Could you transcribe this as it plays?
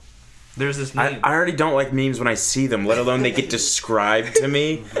There's this meme. I already don't like memes when I see them, let alone they get described to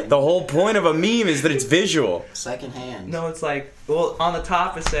me. The whole point of a meme is that it's visual. Secondhand. No, it's like, well, on the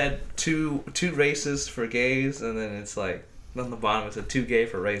top it said two races for gays, and then it's like, on the bottom it said 2 gay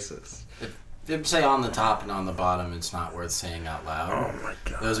for racists. If you say on the top and on the bottom, it's not worth saying out loud. Oh my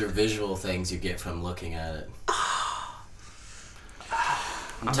god. Those are visual things you get from looking at it.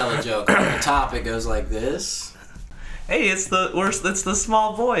 Tell a joke. On the top it goes like this. Hey, it's the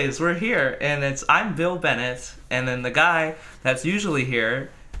small boys. We're here, and I'm Bill Bennett, and then the guy that's usually here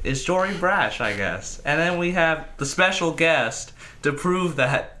is Jory Brash, I guess. And then we have the special guest to prove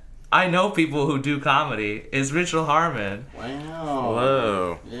that I know people who do comedy is Mitchell Harmon. Wow.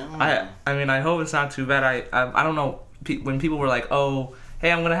 Whoa. Yeah. I mean, I hope it's not too bad. I don't know, when people were like, oh,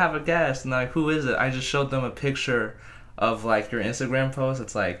 hey, I'm gonna have a guest, and they're like, who is it? I just showed them a picture of like your Instagram post.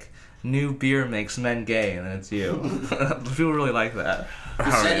 It's like, new beer makes men gay, and then it's you. People really like that.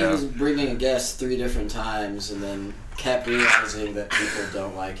 He said he was bringing a guest 3 different times, and then kept realizing that people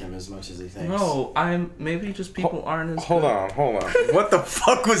don't like him as much as he thinks. No, maybe just people aren't as Hold good. on. What the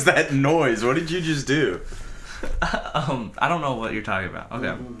fuck was that noise? What did you just do? I don't know what you're talking about.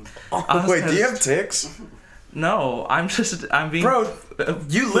 Okay. Oh, wait, do you have tics? No, I'm being... Bro,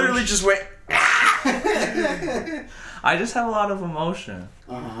 you literally just went... I just have a lot of emotion.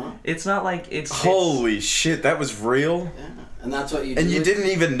 Uh-huh. It's not like it's... Holy shit, that was real? Yeah. And that's what you do. And you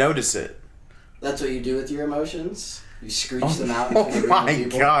didn't even notice it. That's what you do with your emotions? You screech them out. Oh my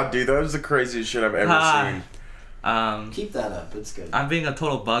god, dude, that was the craziest shit I've ever seen. Keep that up, it's good. I'm being a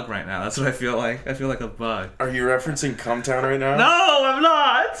total bug right now. That's what I feel like. I feel like a bug. Are you referencing Cumtown right now? No, I'm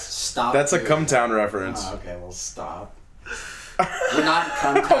not! Stop. That's a doing Cumtown that. reference. Oh, okay, well, stop. We're not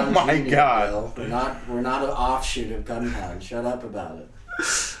Cumtown. Oh my Junior, god. Bill. We're not an offshoot of Cumtown. Shut up about it.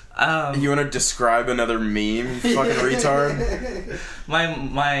 You want to describe another meme, you fucking retard?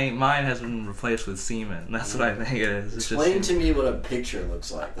 My mind has been replaced with semen. That's what I think it is. It's Explain to me what a picture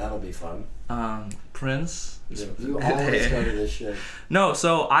looks like. That'll be fun. Prince. You always go to this shit. No,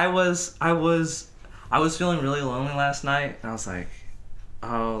 so I was feeling really lonely last night, and I was like,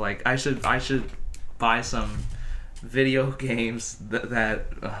 oh, like I should buy some video games that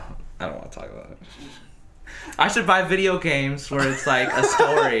I don't want to talk about it. I should buy video games where it's like a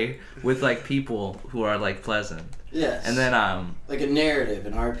story with like people who are like pleasant. Yes. And then like a narrative,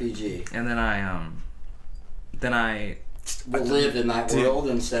 an RPG. And then I will live in that world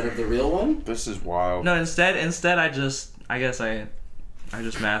instead of the real one. This is wild. No, instead I just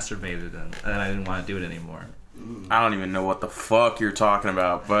masturbated and I didn't want to do it anymore. I don't even know what the fuck you're talking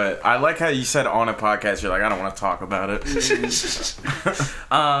about, but I like how you said on a podcast, you're like, I don't want to talk about it.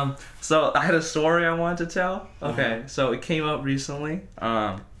 So I had a story I wanted to tell. Okay, so it came up recently.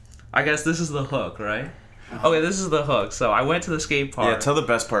 I guess this is the hook, right? Okay, this is the hook. So I went to the skate park. Yeah, tell the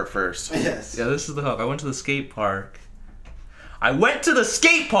best part first. Yes. Yeah, this is the hook. I went to the skate park. And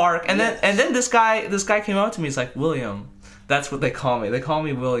then this guy came up to me. He's like, William. That's what they call me. They call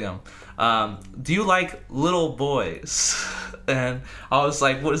me William. Do you like little boys? And I was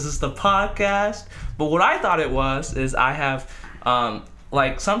like, what is this, the podcast? But what I thought it was is I have,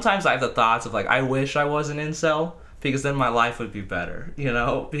 like, sometimes I have the thoughts of, like, I wish I was an incel because then my life would be better, you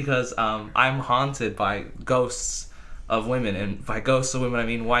know? Because I'm haunted by ghosts of women, and by ghosts of women, I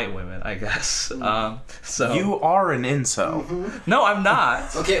mean white women, I guess. So You are an incel. No, I'm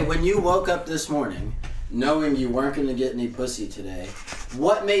not. Okay, when you woke up this morning, knowing you weren't going to get any pussy today,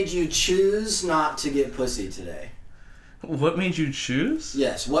 what made you choose not to get pussy today? What made you choose?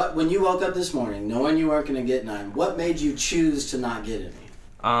 Yes, when you woke up this morning, knowing you weren't going to get none, what made you choose to not get any?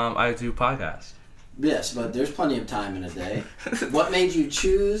 I do podcasts. Yes, but there's plenty of time in a day. What made you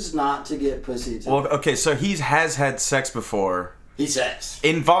choose not to get pussy today? Well, okay, so he has had sex before. He says.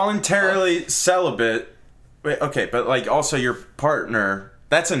 Involuntarily celibate. Wait, okay, but like also your partner,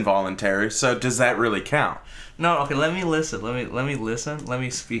 that's involuntary, so does that really count? No, okay, let me listen. Let me listen. Let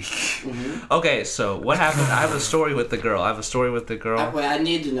me speak. Mm-hmm. Okay, so what happened? I have a story with the girl. Wait, I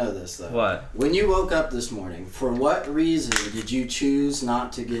need to know this, though. What? When you woke up this morning, for what reason did you choose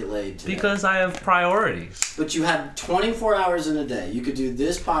not to get laid today? Because I have priorities. But you had 24 hours in a day. You could do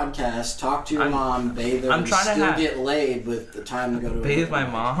this podcast, talk to your mom, bathe her, and still get laid with the time to go to work. Bathe my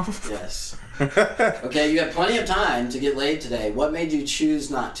mom? Yes. Okay, you had plenty of time to get laid today. What made you choose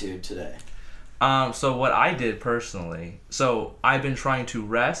not to today? So what I did personally, so I've been trying to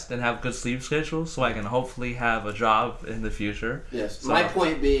rest and have good sleep schedules so I can hopefully have a job in the future. Yes. So, my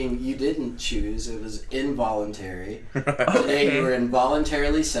point being, you didn't choose. It was involuntary. Okay. Today you were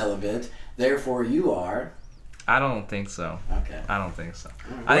involuntarily celibate. Therefore, you are... I don't think so. Okay. I don't think so.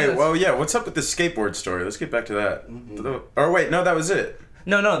 Wait, well, yeah, what's up with the skateboard story? Let's get back to that. Mm-hmm. Or wait, no, that was it.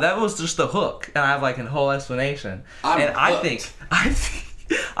 No, that was just the hook, and I have like a whole explanation. I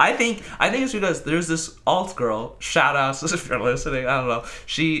think it's because there's this alt girl. Shout outs if you're listening. I don't know.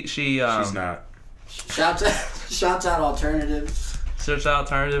 She's not. Shouts out alternatives. Search out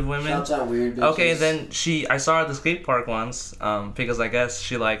alternative women. Shouts out weird bitches. Okay, then I saw her at the skate park once, because I guess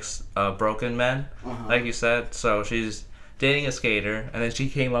she likes broken men, like you said. So she's dating a skater, and then she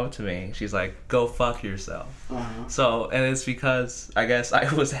came up to me. She's like, "Go fuck yourself." So, and it's because I guess I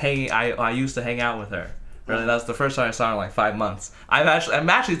used to hang out with her. Really, that was the first time I saw her in like 5 months. I'm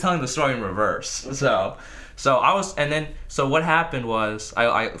actually telling the story in reverse. Okay. So what happened was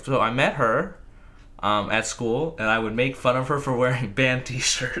I met her at school, and I would make fun of her for wearing band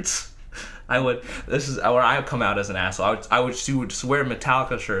T-shirts. This is where I come out as an asshole. She would just wear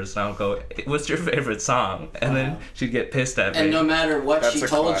Metallica shirts, and I would go, "What's your favorite song?" And then she'd get pissed at me. And no matter what That's she a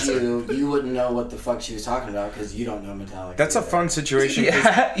told classic. you wouldn't know what the fuck she was talking about because you don't know Metallica. That's a fun situation.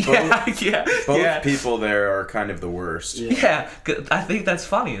 Both people there are kind of the worst. Yeah, I think that's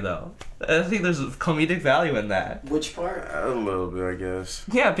funny though. I think there's comedic value in that. Which part? A little bit, I guess.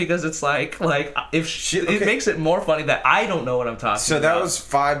 Yeah, because it's like if it makes it more funny that I don't know what I'm talking about. So that was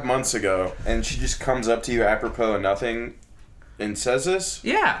 5 months ago, and she just comes up to you apropos of nothing and says this?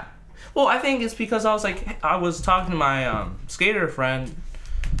 Yeah. Well, I think it's because I was talking to my skater friend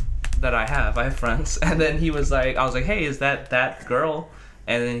that I have friends, and then I was like, "Hey, is that girl?"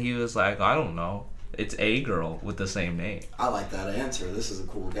 And then he was like, "I don't know. It's a girl with the same name." I like that answer. This is a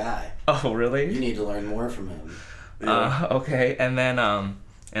cool guy. Oh, really? You need to learn more from him. Okay, and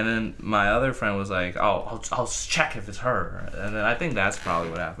then my other friend was like, "Oh, I'll check if it's her," and then I think that's probably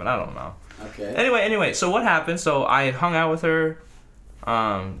what happened. I don't know. Okay. Anyway, so what happened? So I hung out with her.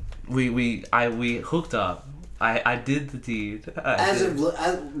 We hooked up. I did the deed. As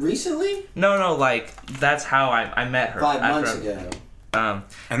recently? No, like that's how I met her. 5 months ago.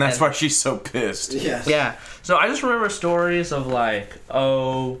 And that's why she's so pissed. Yes. Yeah. So I just remember stories of like,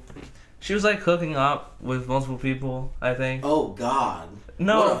 she was like hooking up with multiple people, I think. Oh God.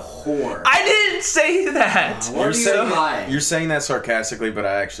 No. What a whore. I didn't say that. You're saying that sarcastically, but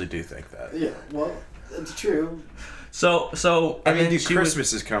I actually do think that. Yeah. Well, it's true. So I mean,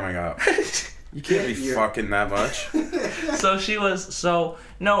 Christmas is coming up. You can't be fucking that much. And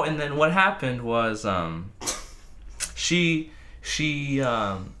then what happened was she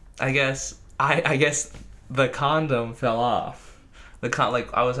I guess the condom fell off. I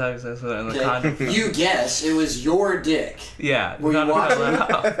was having sex with her and the condom fell. You guess it was your dick. Yeah. Were you watching?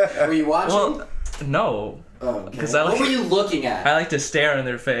 Were you watching? Well, no. Oh, okay. What were you looking at? I like to stare in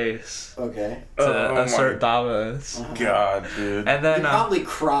their face. Okay. To assert dominance. God, dude. And then you probably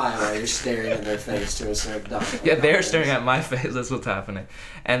cry while you're staring in their face to assert dominance. Yeah, they're staring at my face. That's what's happening.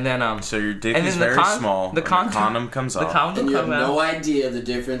 And then so your dick is very small. The condom comes off. The condom and you have comes out. no idea the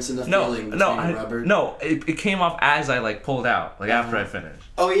difference in the feeling between rubber. No, it came off as I pulled out, after I finished.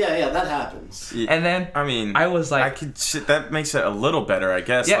 Oh yeah, that happens. Yeah, and then I was like, that makes it a little better, I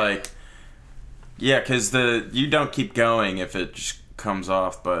guess. Yeah. Yeah, because you don't keep going if it just comes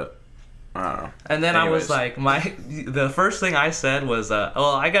off, but I don't know. And then anyways. I was like, the first thing I said was,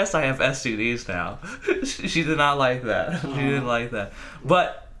 well, I guess I have STDs now. She did not like that. She didn't like that.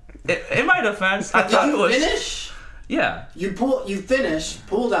 But in my defense, I thought it was. Did you finish? Yeah. You finished,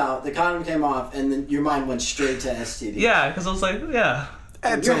 pulled out, the condom came off, and then your mind went straight to STDs. Yeah, because I was like, yeah.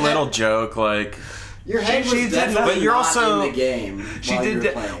 It's a little joke, Your head was definitely but you're not also in the game. She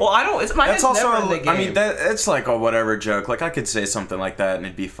did. Playing. Well, I don't. It's my head's also never in the game. I mean, it's like a whatever joke. I could say something like that and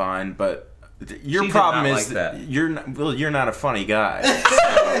it'd be fine. But your problem is that you're not a funny guy.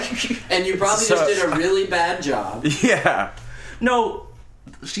 And you probably just did a really bad job. Yeah. No,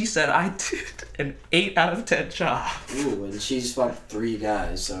 she said I did an 8 out of 10 job. Ooh, and she's fucked 3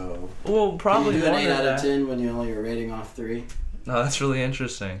 guys, so. Well, probably. Can you do an 8 out of 10 when you only are rating off 3? No, that's really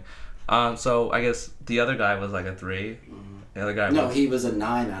interesting. So I guess the other guy was like a 3. The other guy he was a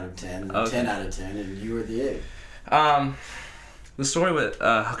 9 out of 10, and 10 out of 10, and you were the 8. The story with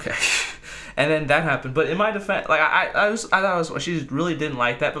okay, and then that happened. But in my defense, I thought she really didn't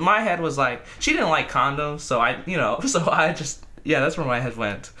like that. But my head was like, she didn't like condoms, so I just that's where my head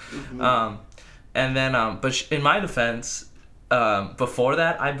went. Mm-hmm. And then but in my defense, before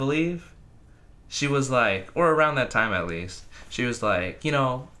that, I believe she was like, or around that time at least, she was like,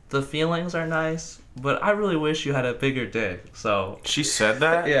 the feelings are nice, but I really wish you had a bigger dick. So she said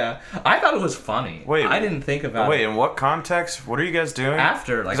that? Yeah. I thought it was funny. Wait, I didn't think about it. Wait, in what context? What are you guys doing?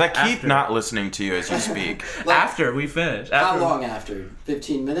 After, because I keep not listening to you as you speak. After we finished. How long after?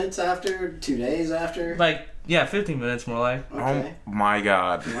 15 minutes after? 2 days after? Yeah, 15 minutes more like. Okay. Oh my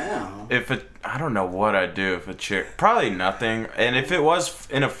god. Wow. I don't know what I'd do if a chick. Probably nothing. And if it was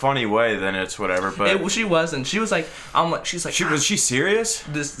in a funny way, then it's whatever. But She wasn't. She was like, she's like, was she serious?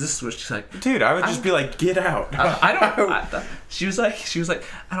 This is what she's like. Dude, I would just be like, get out. She was like,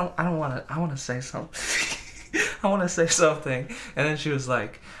 I don't want to. I want to say something. I want to say something, and then she was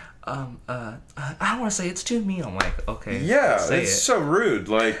like, I don't want to say it's too mean. I'm like, okay, Yeah, say it's it. so rude.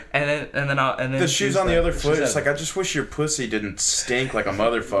 Like, And then the shoes on the other foot. It's like, I just wish your pussy didn't stink like a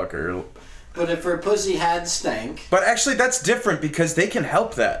motherfucker. But if her pussy had stank. But actually, that's different because they can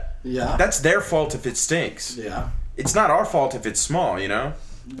help that. Yeah. That's their fault if it stinks. Yeah. It's not our fault if it's small, you know?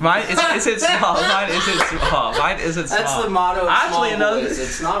 Mine isn't small. Mine isn't small. Mine isn't small. That's the motto of Actually, small boys.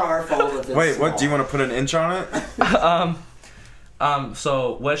 It's not our fault if it's Wait, small. what? Do you want to put an inch on it?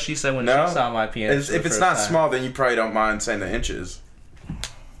 So what she said when No? she saw my penis? If it's not small, then you probably don't mind saying the inches.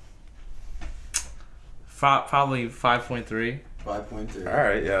 Probably 5.3. 5.3. All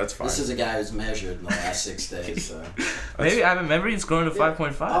right, yeah, that's fine. This is a guy who's measured in the last 6 days, so. Maybe it's grown to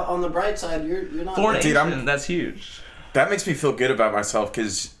 5.5. On the bright side, you're not. For an Dude, Asian, that's huge. That makes me feel good about myself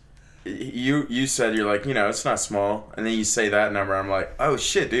because you said you're like, it's not small, and then you say that number, I'm like, oh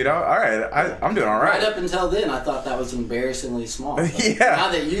shit, dude, all right, I'm doing all right. Right up until then, I thought that was embarrassingly small. But Yeah.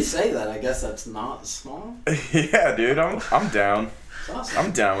 Now that you say that, I guess that's not small. Yeah, dude, I'm down. It's awesome.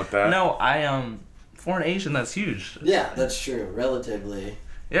 I'm down with that. No, for an Asian, that's huge. Yeah, that's true. Relatively.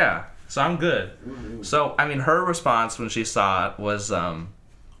 Yeah, so I'm good. Mm-hmm. So I mean, her response when she saw it was,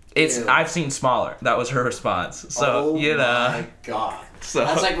 "It's Ew. I've seen smaller." That was her response. So Oh my god. So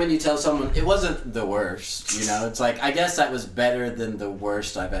That's like when you tell someone it wasn't the worst. It's like I guess that was better than the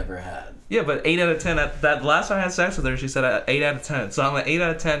worst I've ever had. yeah, but 8 out of 10. That last time I had sex with her, she said 8 out of 10. So I'm an 8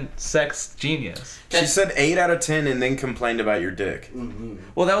 out of 10 sex genius. She said 8 out of 10 and then complained about your dick. Mm-hmm.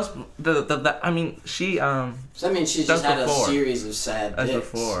 Well, that was the I mean, she So I mean, she That's just had before. a series of sad as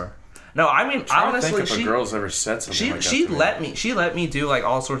dicks. before. No, I mean, I don't honestly, think if a girl's ever said something like that she to me. let me do like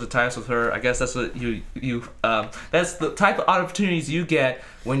all sorts of types with her. I guess that's what you that's the type of opportunities you get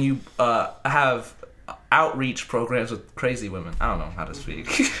when you have outreach programs with crazy women. I don't know how to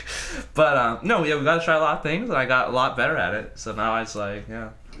speak. But no, yeah, we got to try a lot of things, and I got a lot better at it. So now it's like, yeah.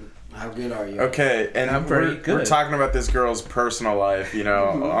 How good are you? Okay, and I'm pretty good. we're talking about this girl's personal life,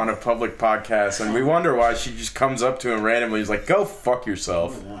 on a public podcast, and we wonder why she just comes up to him randomly. He's like, "Go fuck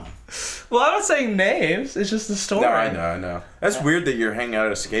yourself." Oh, yeah. Well, I'm not saying names. It's just the story. No, I know. That's weird that you're hanging out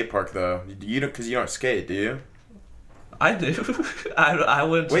at a skate park though. Because you don't skate, do you? I do. I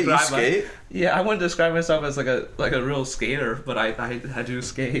wouldn't. Wait, you describe skate? Yeah, I wouldn't describe myself as like a real skater, but I do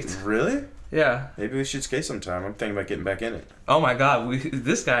skate. Really? Yeah. Maybe we should skate sometime. I'm thinking about getting back in it. Oh my God,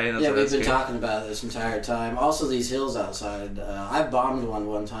 this guy. Yeah, we've been talking about it this entire time. Also, these hills outside. I bombed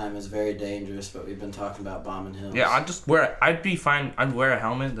one time. It's very dangerous, but we've been talking about bombing hills. Yeah, I'd be fine. I'd wear a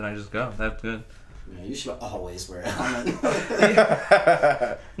helmet, then I just go. That's good. Yeah, you should always wear a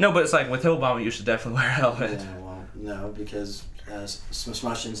helmet. No, but it's like with hill bombing, you should definitely wear a helmet. Yeah, well, no, because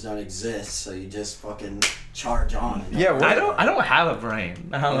Smushins don't exist, so you just fucking charge on. Yeah, I don't have a brain.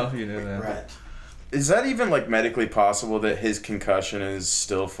 I don't know if you knew that. Right. Is that even like medically possible that his concussion is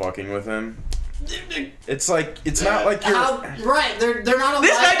still fucking with him? It's like it's not like you're right. They're not a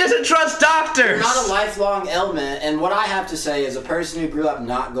This guy doesn't trust doctors. They're not a lifelong ailment, and what I have to say as a person who grew up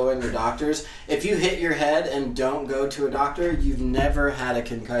not going to doctors, if you hit your head and don't go to a doctor, you've never had a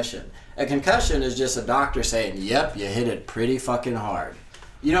concussion. A concussion is just a doctor saying, "Yep, you hit it pretty fucking hard."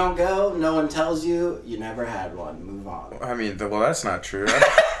 You don't go, no one tells you, you never had one. Move on. I mean, well, that's not true.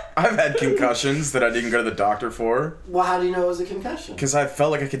 I've had concussions that I didn't go to the doctor for. Well, how do you know it was a concussion? Because I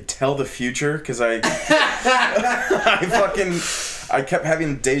felt like I could tell the future. Because I kept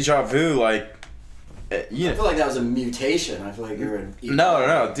having deja vu. Like, I feel like that was a mutation. I feel like you were an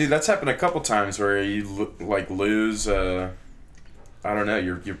No, dude, that's happened a couple times where you lose. I don't know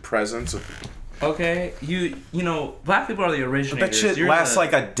your presence. Okay, you know, black people are the originators. That shit lasts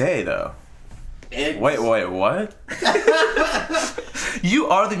like a day though. Wait, what? You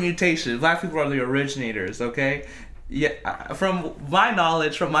are the mutation. Black people are the originators, okay? Yeah, from my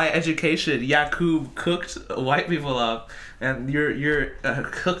knowledge, from my education, Yakub cooked white people up, and you're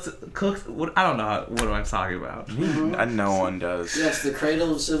cooked. I don't know what I'm talking about. Mm-hmm. No one does. Yes, the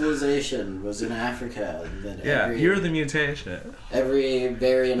cradle of civilization was in Africa. You're the mutation. Every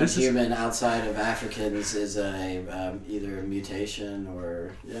variant of human outside of Africans is either a mutation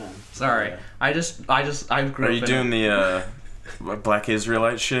or Sorry, I grew up. Are you doing the Black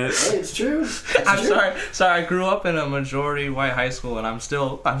Israelite shit. Hey, it's true. I'm sorry. I grew up in a majority white high school, and I'm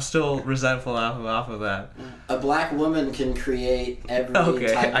still resentful off of that. A black woman can create every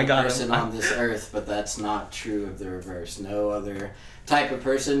type of person on this earth, but that's not true of the reverse. No other type of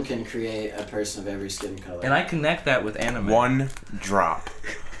person can create a person of every skin color. And I connect that with anime. One drop.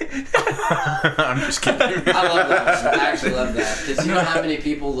 I'm just kidding. I love that. I actually love that. Because you know how many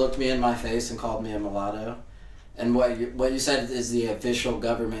people looked me in my face and called me a mulatto? And what you said is the official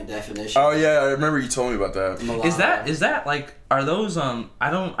government definition. Oh yeah, I remember you told me about that. Mulatto. Is that like, are those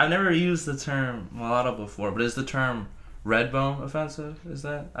I've never used the term mulatto before, but is the term red bone offensive? Is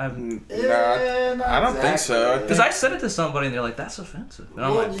that I don't think so. Because I said it to somebody and they're like, that's offensive. And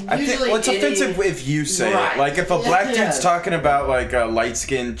I'm like, I think it's offensive if you say it. Like if a black dude's talking about like a light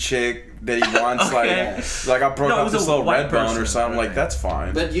skinned chick that he wants, okay. like I broke up this little red bone person, or something, like that's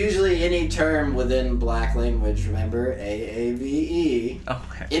fine. But usually any term within black language, remember AAVE.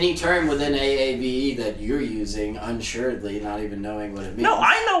 Okay. Any term within AAVE that you're using unsuredly, not even knowing what it means. No,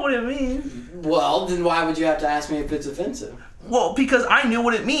 I know what it means. Well, then why would you have to ask me if it's offensive? Well, because I knew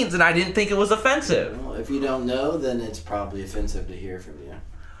what it means and I didn't think it was offensive. Well, if you don't know, then it's probably offensive to hear from you.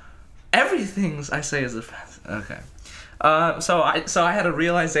 Everything I say is offensive. Okay. So I had a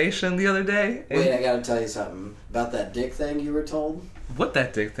realization the other day. Wait, I gotta tell you something about that dick thing you were told. What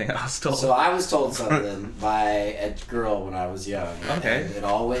that dick thing I was told? So I was told something by a girl when I was young. Okay. And it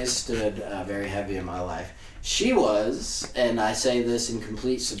always stood very heavy in my life. She was, and I say this in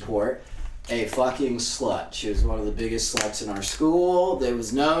complete support, a fucking slut. She was one of the biggest sluts in our school. It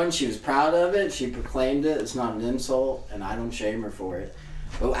was known. She was proud of it. She proclaimed it. It's not an insult, and I don't shame her for it.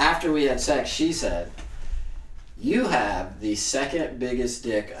 But after we had sex, she said, "You have the second biggest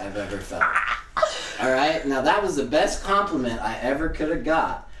dick I've ever felt." Alright? Now that was the best compliment I ever could have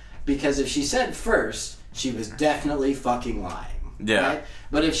got. Because if she said first, she was definitely fucking lying. Yeah. Right?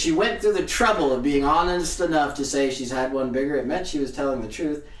 But if she went through the trouble of being honest enough to say she's had one bigger, it meant she was telling the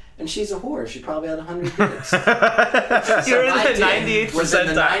truth. And she's a whore. She probably had 100 dicks. You're in the 98th percentile.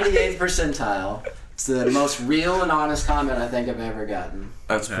 In the 98th percentile. It's the most real and honest comment I think I've ever gotten.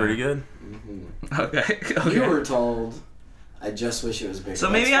 That's pretty good. Mm-hmm. Okay. You were told, I just wish it was bigger. So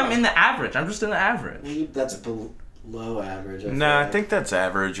maybe I'm in the average. I'm just in the average. That's below average. I think that's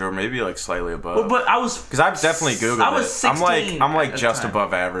average, or maybe like slightly above. But I was, because I've definitely googled I was it. 16 I'm like just time.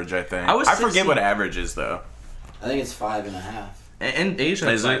 above average. I think. I forget 16. what average is though. I think it's 5.5. In Asia,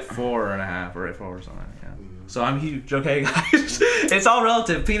 it's like 4.5 or 4 or something. Yeah. So I'm huge. Okay, guys. It's all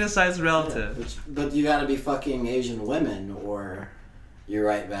relative. Penis size is relative. Yeah, but you gotta be fucking Asian women, or you're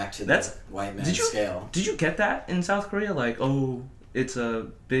right back to the white man scale. Did you get that in South Korea? Like, oh, it's a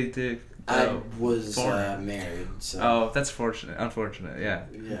big dick. I was married, so. Oh, that's unfortunate, yeah.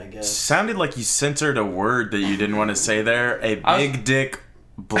 Yeah, I guess. Sounded like you censored a word that you didn't want to say there. A big dick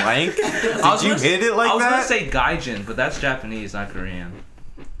blank? Did you hit it like that? I was going to say gaijin, but that's Japanese, not Korean.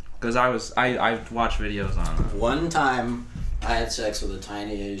 Because I watched videos on it. One time, I had sex with a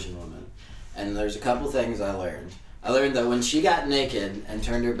tiny Asian woman, and there's a couple things I learned. I learned that when she got naked and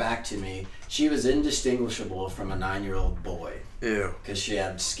turned her back to me, she was indistinguishable from a 9-year-old boy. Ew. Because she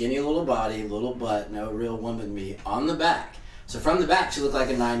had skinny little body, little butt, no real woman meat on the back. So from the back, she looked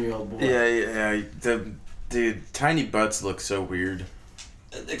like a 9-year-old boy. Yeah. Dude, tiny butts look so weird.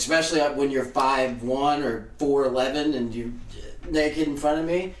 Especially when you're 5'1" or 4'11" and you're naked in front of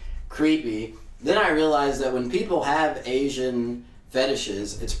me. Creepy. Then I realized that when people have Asian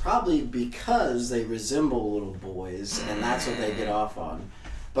fetishes, it's probably because they resemble little boys, and that's what they get off on.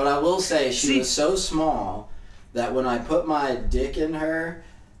 But I will say, she was so small that when I put my dick in her,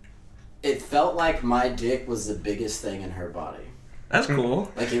 it felt like my dick was the biggest thing in her body. That's cool.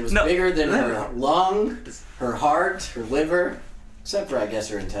 Like it was bigger than her lung, her heart, her liver. Except for, I guess,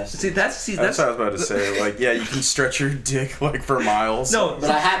 her intestines. That's what I was about to say. Like, yeah, you can stretch your dick, like, for miles. No, but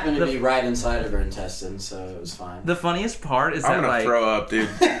I happened to be right inside of her intestines, so it was fine. The funniest part is I'm gonna throw up, dude.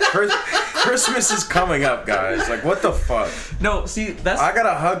 Christmas is coming up, guys. Like, what the fuck? No, see, I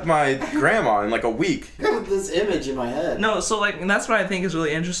gotta hug my grandma in, like, a week. With this image in my head. No, so, like, and that's what I think is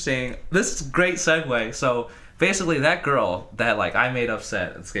really interesting. This is a great segue. So, basically, that girl that, like, I made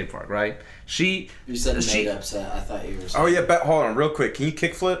upset at the skate park, right? You said made upset. I thought you were saying. Oh, yeah, hold on, real quick. Can you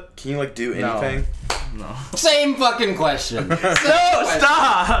kickflip? Can you, like, do anything? No. Same fucking question. No,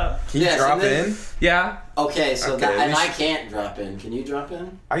 stop! Can you drop in? Yeah. Okay, so and I can't drop in. Can you drop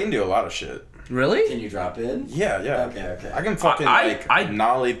in? I can do a lot of shit. Really? Can you drop in? Yeah. Okay. I can fucking,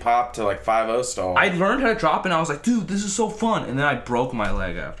 nollie pop to, like, 5-0 stall. I learned how to drop in. I was like, dude, this is so fun. And then I broke my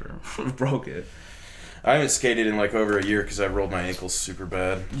leg after. Broke it. I haven't skated in like over a year because I rolled my ankles super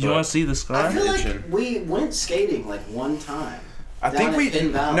bad. You want to see the scar? I feel like we went skating like one time. I think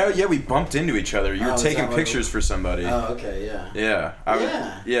we bumped into each other. You were taking pictures for somebody. Oh, okay, yeah.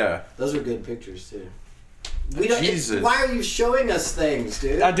 Yeah. Yeah. Those are good pictures too. We don't. Jesus. Why are you showing us things,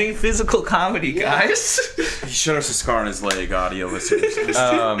 dude? I'm doing physical comedy, guys. He showed us a scar on his leg, audio listeners.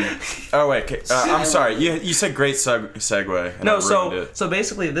 Oh wait, okay. I'm sorry. You said great segue. And No, so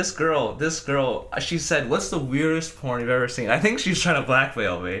basically, this girl, she said, "What's the weirdest porn you've ever seen?" I think she's trying to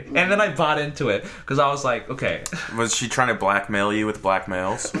blackmail me, and then I bought into it because I was like, okay. Was she trying to blackmail you with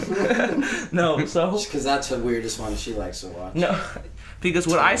blackmails? No, so because that's the weirdest one she likes to watch. No, because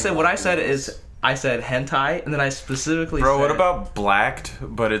what I said is. I said hentai, and then I specifically Bro, said... what about Blacked,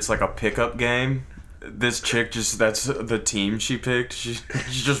 but it's like a pickup game? This chick that's the team she picked. She's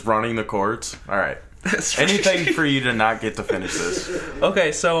just running the courts. Alright. Anything for you to not get to finish this.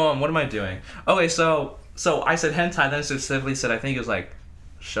 Okay, so, what am I doing? Okay, so I said hentai, then I specifically said, I think it was like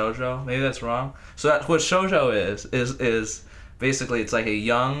shoujo. Maybe that's wrong. So what shoujo is basically, it's like a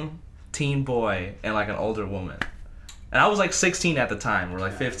young teen boy and like an older woman. And I was like 16 at the time, or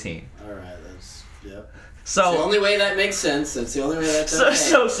like 15. Alright, that's, yep. So it's the only way that makes sense. It's the only way that's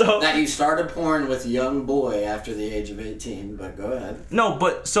so that you started porn with young boy after the age of 18, but go ahead. No,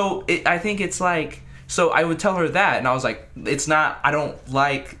 but I think it's like, so I would tell her that, and I was like, it's not, I don't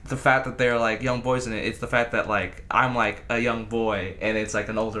like the fact that they're like young boys in it. It's the fact that like, I'm like a young boy, and it's like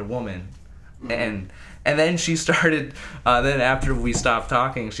an older woman. Mm-hmm. And then she started, then after we stopped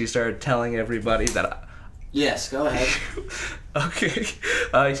talking, she started telling everybody that Yes, go ahead. Okay.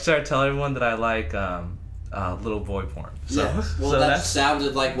 You started telling everyone that I like little boy porn. So, yes. Well, so that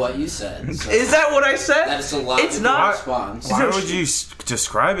sounded like what you said. So is that what I said? That is a logical it's not, response. Why would you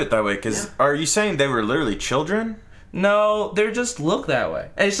describe it that way? Because are you saying they were literally children? No, they just look that way.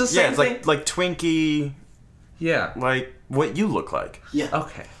 And it's the same thing. It's like Twinkie. Yeah. Like what you look like. Yeah.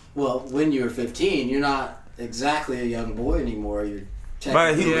 Okay. Well, when you were 15, you're not exactly a young boy anymore. You're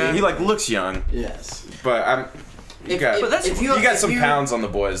But he like looks young. Yes. But you got some pounds on the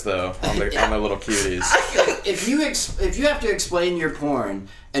boys though, on the little cuties. If you have to explain your porn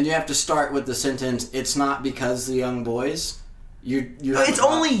and you have to start with the sentence, "It's not because the young boys," you. It's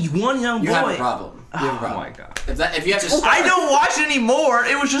only one young boy. You have a problem. Oh my god. If you have to start, I don't watch it anymore.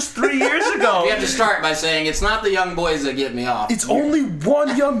 It was just 3 years ago. You have to start by saying, "It's not the young boys that get me off." It's only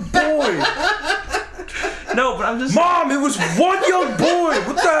one young boy. No, but I'm just... Mom, it was one young boy!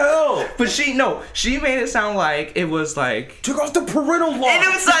 What the hell? But she made it sound like it was like... Took off the parental lock! And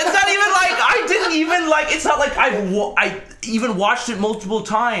it's not even like, I didn't even like, it's not like I even watched it multiple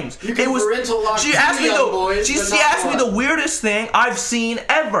times. You can parental lock she asked me boys, she asked me the weirdest thing I've seen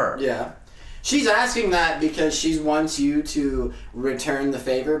ever. Yeah. She's asking that because she wants you to return the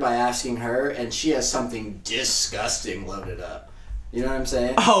favor by asking her, and she has something disgusting loaded up. You know what I'm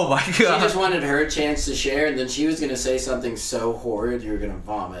saying? Oh my god. She just wanted her chance to share, and then she was going to say something so horrid you were going to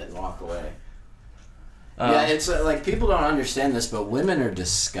vomit and walk away. Yeah, it's like, people don't understand this, but women are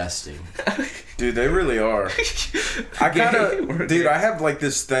disgusting. Dude, they really are. I have like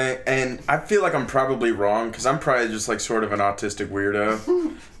this thing, and I feel like I'm probably wrong, because I'm probably just like sort of an autistic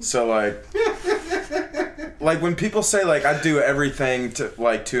weirdo. So like when people say like I do everything to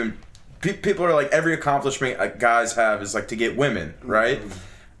people are like, every accomplishment guys have is like to get women, right?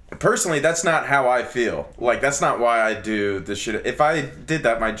 Mm-hmm. Personally, that's not how I feel. Like, that's not why I do this shit. If I did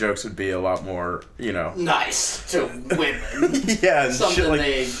that, my jokes would be a lot more, nice to women. Yeah, and something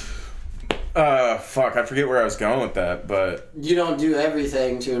shit like... fuck, I forget where I was going with that, but... You don't do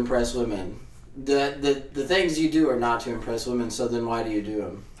everything to impress women. The things you do are not to impress women, so then why do you do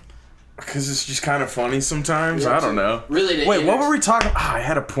them? Because it's just kind of funny sometimes. I don't know. Really? Wait, what were we talking? I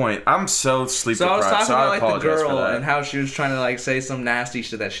had a point. I'm so sleep deprived. So I was talking about like the girl for that. and how she was trying to like say some nasty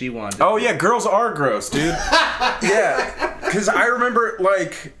shit that she wanted. Oh yeah, girls are gross, dude. Yeah, because I remember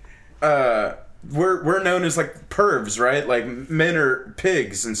like we're known as like pervs, right? Like men are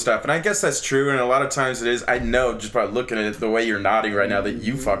pigs and stuff, and I guess that's true. And a lot of times it is. I know just by looking at it, the way you're nodding right now, that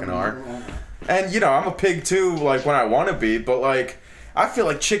you fucking are. And I'm a pig too, like when I want to be, but like. I feel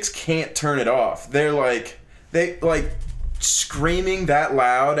like chicks can't turn it off. They screaming that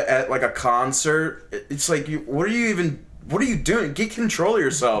loud at like a concert. It's like, what are you doing? Get control of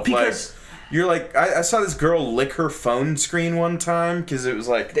yourself. Because you're like, I saw this girl lick her phone screen one time because it was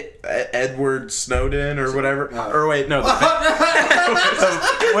like Edward Snowden or whatever. Or wait, no.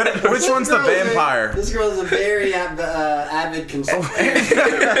 Which one's the vampire? This girl is a very avid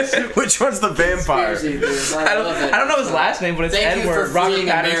conspiracy. Which one's the vampire? I don't know his last name, but it's Thank Edward. you for freeing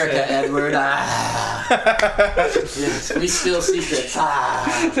Robert America, Pattinson. Edward. Yes, we steal secrets.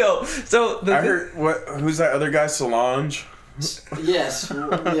 Ah. So I heard who's that other guy? Solange. Yes.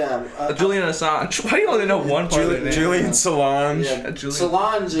 Yeah. Julian Assange. Why do you only know one part of their name? Julian Solange. Yeah. Julian.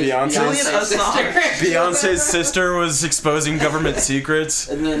 Solange is Beyonce's Beyonce's sister. sister. Beyonce's sister was exposing government secrets.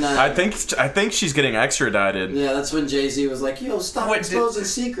 And then I think she's getting extradited. yeah, that's when Jay-Z was like, "Yo, stop exposing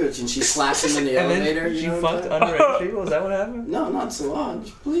secrets," and she slapped him in the elevator. And then she you know what fucked I'm talking underage people. Is that what happened? No, not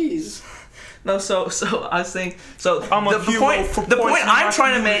Solange. Please. No, so I was saying, so I'm a the hero point for the point poisoning I'm my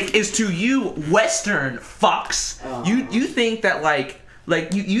trying to make is to you Western fucks. Oh. You think that like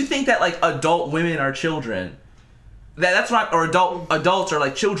you think that like adult women are children. That's not, or adults are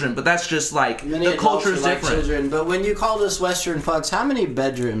like children, but that's just like Many the adults culture's are like different. children, but when you call us Western fucks, how many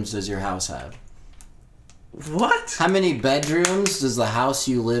bedrooms does your house have? What? How many bedrooms does the house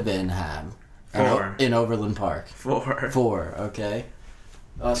you live in have? 4. In Overland Park. 4. 4, okay.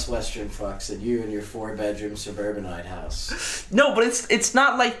 Us Western fucks and you and your 4-bedroom suburbanite house. No, but it's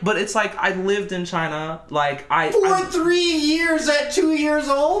not like, but it's like I lived in China, like For 3 years at 2 years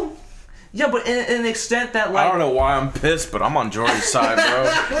old? Yeah, but in an extent that like I don't know why I'm pissed, but I'm on Jordan's side,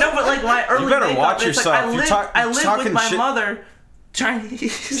 bro. No, but like my early You better makeup, watch it's yourself. Like, I lived Talking with my shit. mother, Chinese.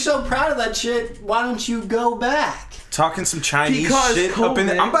 You're so proud of that shit. Why don't you go back? Talking some Chinese Because shit up in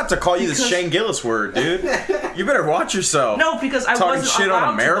COVID. I'm about to call you the Because- Shane Gillis word, dude. You better watch yourself. No, because I Talking wasn't shit allowed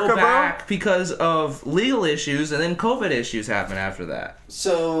on America, to go bro? back because of legal issues, and then COVID issues happened after that.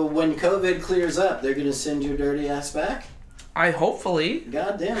 So when COVID clears up, they're gonna send your dirty ass back? I hopefully,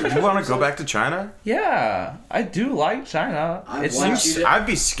 God damn it. You want to go back to China? yeah, I do like China. I It's want not, you to- I'd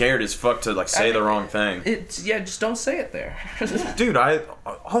be scared as fuck to like say the wrong thing. it's yeah, just don't say it there. Dude, all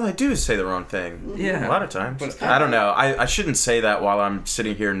I do is say the wrong thing. Yeah. A lot of times. I don't know. I shouldn't say that while I'm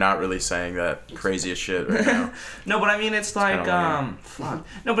sitting here not really saying that crazy as shit right now. No, but I mean it's like kinda lame. fuck.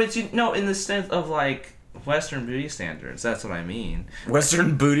 No, but it's no in the sense of like Western beauty standards. That's what I mean.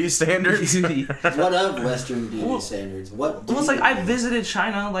 Western booty standards? Beauty. What of Western beauty standards? What do Well, it's like you I mean? visited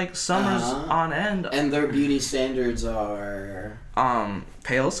China like summers Uh-huh. on end. And their beauty standards are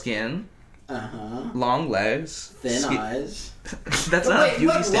Pale skin, long legs, thin eyes. That's not a beauty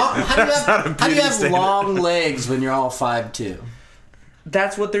what, standard. how do you That's not a have, how do you beauty have standard. long legs when you're all 5'2"?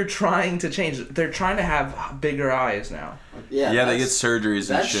 That's what they're trying to change. They're trying to have bigger eyes now. Yeah, Yeah, they get that's- surgeries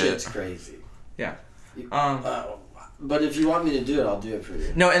and That shit. shit's crazy. Yeah. But if you want me to do it, I'll do it for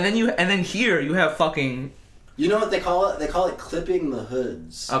you. No, and then here you have fucking. You know what they call it? They call it clipping the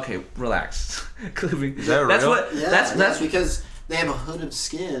hoods. Okay, relax. Clipping. Is that That's real? what. Yeah, That's because they have a hood of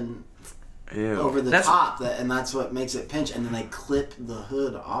skin Ew. over the That's- top, and that's what makes it pinch, and then they clip the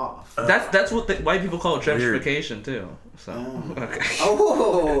hood off. that's what white people call it Weird. gentrification too. So Oh. okay.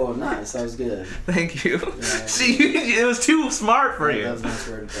 Oh, nice. That was good. Thank you. Yeah. See, it was too smart for you. That was a nice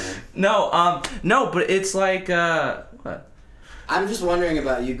wordplay. No, but it's like what? I'm just wondering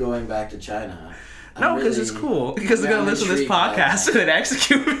about you going back to China. No, because it's cool. Because they're I'm gonna listen to this intrigued by podcast that. and then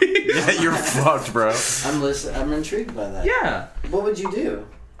execute me. Yeah, you're fucked, bro. I'm intrigued by that. Yeah. What would you do?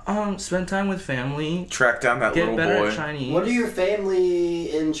 Spend time with family. Track down that Get little better boy. at Chinese. What do your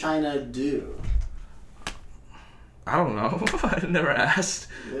family in China do? I don't know. I never asked.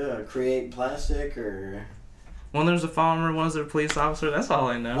 Yeah, create plastic or... One there's a farmer, one's a police officer. That's all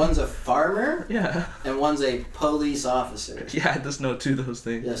I know. One's a farmer Yeah. and one's a police officer. Yeah, I just know two of those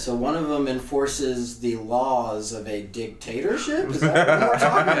things. Yeah, so one of them enforces the laws of a dictatorship? Is that what we're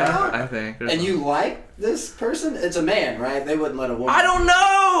talking Yeah, about? I think. And you like this person? It's a man, right? They wouldn't let a woman... I don't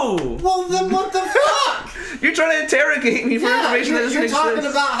know! Well, then what the fuck? You're trying to interrogate me for information that doesn't you're exist. talking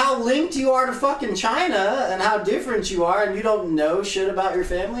about how linked you are to fucking China and how different you are, and you don't know shit about your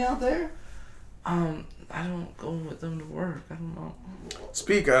family out there? I don't go with them to work. I don't know.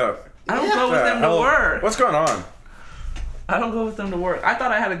 Speak up. I don't Yeah. go with them to Hell, work. What's going on? I don't go with them to work. I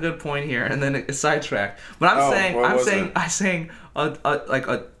thought I had a good point here, and then it sidetracked. But Oh, what was it? I'm saying,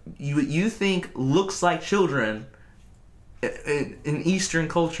 you think looks like children in Eastern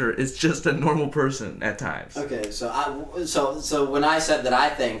culture is just a normal person at times. Okay, so when I said that I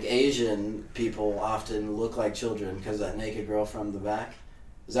think Asian people often look like children because that naked girl from the back,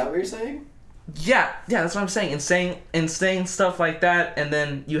 is that what you're saying? Yeah, that's what I'm saying. And saying stuff like that, and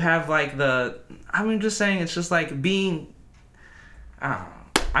then you have like I'm just saying it's just like being. I don't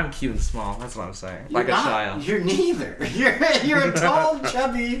know. I'm cute and small. That's what I'm saying. Like a child. You're neither. You're a tall,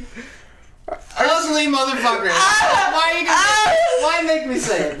 chubby, ugly motherfucker. Why make me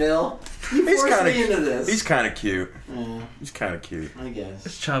say it, Bill? You He's forced kind me into this. He's kind of cute. Yeah, He's kind of cute. I guess.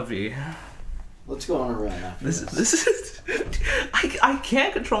 It's chubby. Let's go on a run after this. This is. I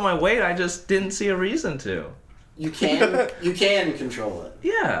can't control my weight. I just didn't see a reason to. You can control it.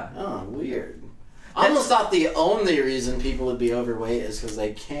 Yeah. Oh, weird. I almost thought the only reason people would be overweight is because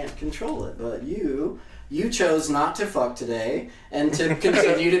they can't control it. But you chose not to fuck today and to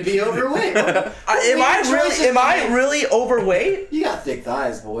continue to be overweight. Am I really overweight? You got thick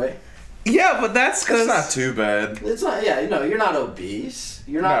thighs, boy. Yeah, but that's because it's not too bad. It's not. Yeah, you're not obese.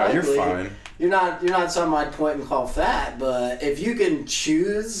 You're not. No, ugly. you're fine. You're not something I'd point and call fat. But if you can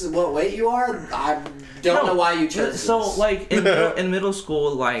choose what weight you are, I don't know why you chose this. So like in middle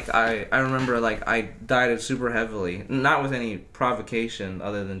school, like I remember like I dieted super heavily, not with any provocation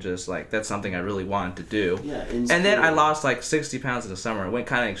other than just like that's something I really wanted to do. Yeah. And then I lost like 60 pounds in the summer. It went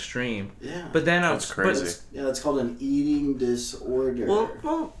kind of extreme. Yeah. But then that's crazy. That's called an eating disorder.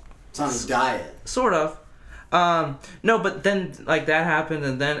 Well, it's on a diet. Sort of. No, but then like that happened,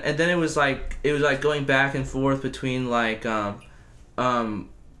 and then it was like going back and forth between like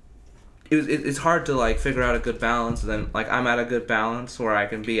it's hard to like figure out a good balance. And then like I'm at a good balance where I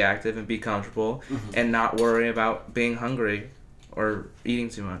can be active and be comfortable and not worry about being hungry or eating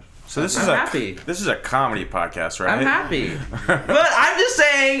too much. So this happy. This is a comedy podcast, right? I'm happy. But I'm just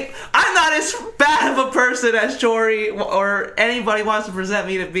saying, I'm not as bad of a person as Jory or anybody wants to present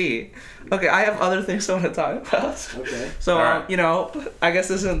me to be. Okay, I have other things I want to talk about. Okay. So, right. I guess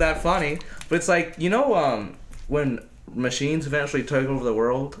this isn't that funny, but it's like, when machines eventually take over the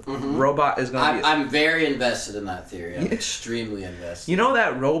world, robot is going to be... I'm very invested in that theory. I'm extremely invested. You know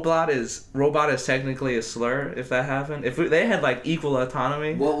that robot is technically a slur if that happened? If they had like equal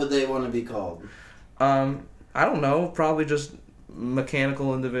autonomy... What would they want to be called? I don't know. Probably just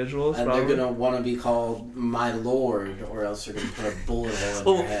mechanical individuals. And probably. They're going to want to be called my lord, or else they're going to put a bullet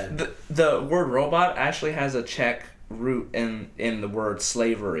hole in their head. The word robot actually has a Czech root in the word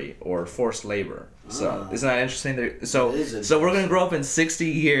slavery or forced labor. So isn't that interesting? So we're gonna grow up in 60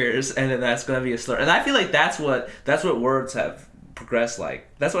 years, and then that's gonna be a slur. And I feel like that's what words have progressed like.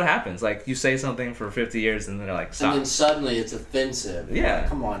 That's what happens. Like you say something for 50 years, and then they're like, stop. And then suddenly it's offensive. Yeah.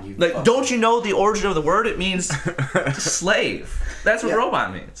 Come on, you. Like, don't you know the origin of the word? It means slave. That's what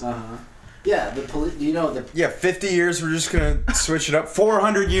robot means. Yeah, you know the... Yeah, 50 years, we're just going to switch it up.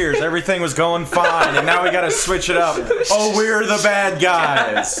 400 years, everything was going fine, and now we got to switch it up. Oh, we're the bad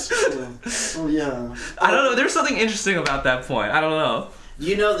guys. Oh, yeah. I don't know, there's something interesting about that point. I don't know.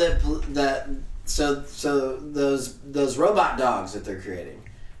 You know so those robot dogs that they're creating.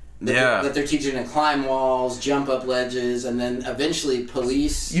 That they're teaching to climb walls, jump up ledges, and then eventually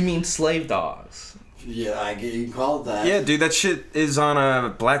police... You mean slave dogs? Yeah, you can call it that. Yeah, dude, that shit is on a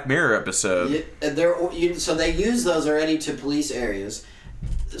Black Mirror episode. So they use those already to police areas.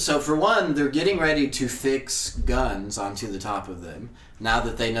 So for one, they're getting ready to fix guns onto the top of them now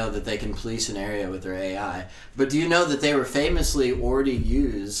that they know that they can police an area with their AI. But do you know that they were famously already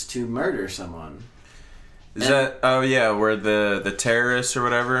used to murder someone? Where the terrorists or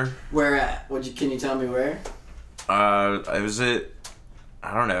whatever? Where at? Can you tell me where? I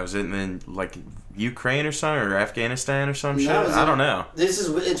don't know. Was it in like Ukraine or something, or Afghanistan or some shit? I don't know.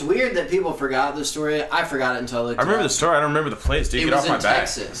 It's weird that people forgot the story. I forgot it until I looked I remember the story. I don't remember the place. Dude, get off my back. It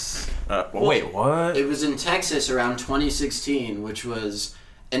was in Texas. Wait, what? It was in Texas around 2016,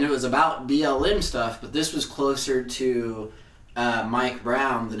 and it was about BLM stuff, but this was closer to Mike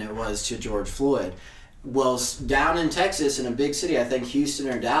Brown than it was to George Floyd. Well, down in Texas, in a big city, I think Houston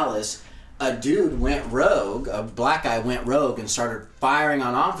or Dallas, a dude went rogue, a black guy went rogue and started firing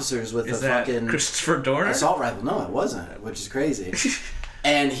on officers with fucking Christopher Dorner assault rifle. No, it wasn't, which is crazy.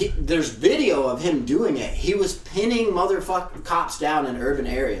 And there's video of him doing it. He was pinning motherfucking cops down in urban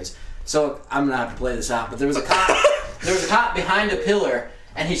areas. So I'm gonna have to play this out, but there was a cop behind a pillar,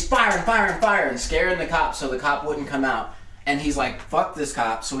 and he's firing, scaring the cop so the cop wouldn't come out. And he's like, fuck this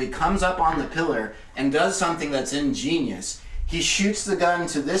cop. So he comes up on the pillar and does something that's ingenious. He shoots the gun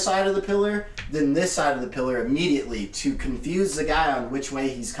to this side of the pillar, then this side of the pillar immediately to confuse the guy on which way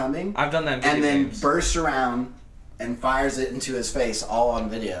he's coming. I've done that in video games. And then bursts around and fires it into his face, all on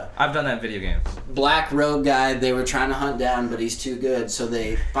video. I've done that in video games. Black rogue guy they were trying to hunt down, but he's too good. So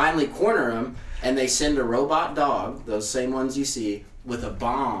they finally corner him, and they send a robot dog, those same ones you see, with a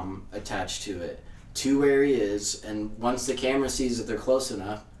bomb attached to it, to where he is, and once the camera sees that they're close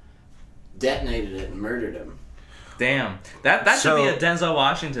enough, detonated it and murdered him. Damn. That should be a Denzel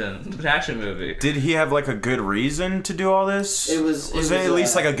Washington action movie. Did he have like a good reason to do all this? It was at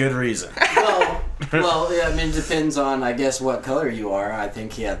least like a good reason. Well, yeah, I mean, it depends on, I guess, what color you are. I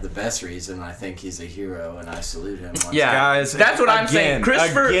think he had the best reason. I think he's a hero, and I salute him. Yeah, guys, that's what I'm saying.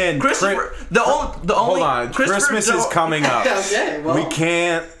 Christopher, the only. Hold on, Christmas is coming up. Okay, well, we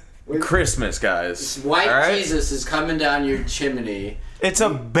can't. Christmas, guys. White Jesus is coming down your chimney. It's a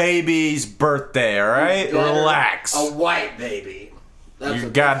baby's birthday, all right? Relax. A white baby. That's You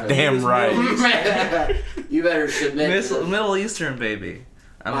a goddamn right. You better submit. Middle Eastern baby.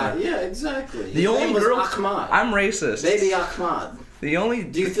 Yeah, exactly. The His only name was girl. Ahmad. I'm racist. Baby Ahmad. The only.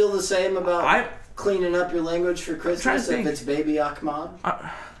 Do you feel the same about cleaning up your language for Christmas if think. it's Baby Ahmad?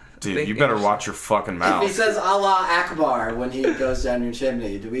 Dude, you better watch your fucking mouth. If he says Allah Akbar when he goes down your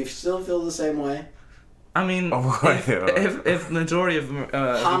chimney, do we still feel the same way? I mean, if majority of if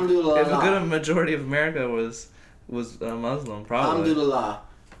a good majority of America was Muslim, probably. Alhamdulillah,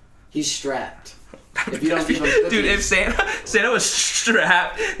 he's strapped. If you don't give him cookies. Dude, if Santa was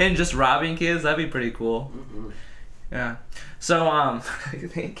strapped and just robbing kids, that'd be pretty cool. Mm-hmm. Yeah. So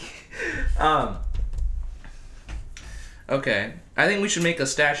okay, I think we should make a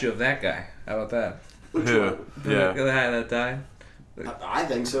statue of that guy. How about that? Which one? The guy that died. I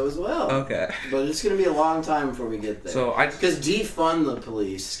think so as well. Okay. But it's going to be a long time before we get there. So because defund the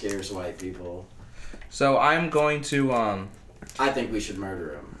police scares white people. So I'm going to I think we should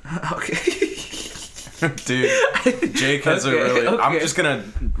murder him. Okay. Dude, Jake has a really... okay. I'm just gonna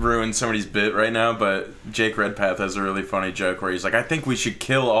ruin somebody's bit right now, but Jake Redpath has a really funny joke where he's like, I think we should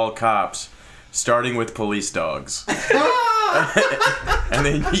kill all cops, starting with police dogs. And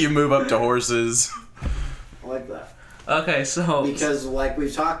then you move up to horses. I like that. Okay, so... Because, like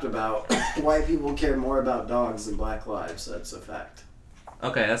we've talked about, white people care more about dogs than black lives. That's a fact.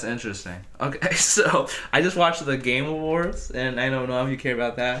 Okay, that's interesting. Okay, so I just watched the Game Awards, and I don't know if you care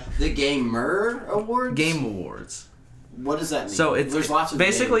about that. The Gamer Awards? Game Awards. What does that mean? So there's lots of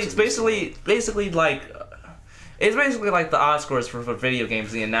basically games basically like it's basically like the Oscars for video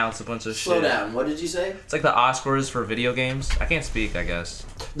games. They announce a bunch of shit. Slow down. What did you say? It's like the Oscars for video games. I can't speak, I guess.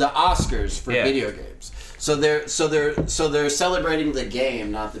 The Oscars for video games. So they're celebrating the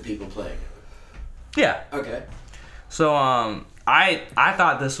game, not the people playing it. Yeah. Okay. So I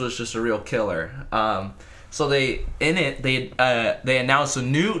thought this was just a real killer. So they announced a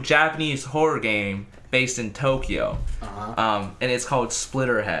new Japanese horror game based in Tokyo. Uh-huh. And it's called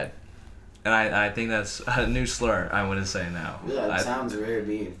Splitterhead. And I think that's a new slur I want to say now. Yeah, it sounds very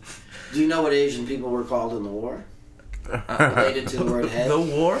mean. Do you know what Asian people were called in the war? Related to the word head? The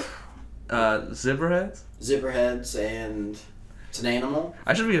war? Zipperheads? Zipperheads and... It's an animal.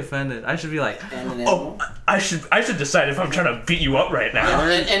 I should be offended. I should be like, and an animal. I should decide if I'm trying to beat you up right now.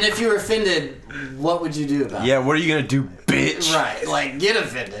 And if you were offended, what would you do about it? Yeah, what are you gonna do, bitch? Right, like get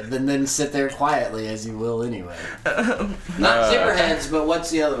offended and then sit there quietly as you will anyway. Not zipperheads, but what's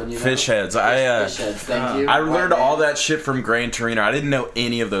the other one? You know? Fish heads. Fish heads. Thank you. I learned all that shit from Gran Torino. I didn't know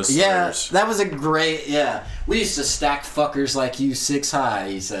any of those slurs. Yeah, that was a great. Yeah, we used to stack fuckers like you 6 high.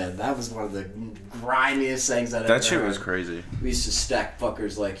 He said that was one of the grimiest things I'd ever heard. That shit was crazy. We used to stack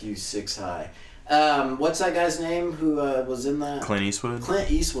fuckers like you 6 high. What's that guy's name who was in that? Clint Eastwood?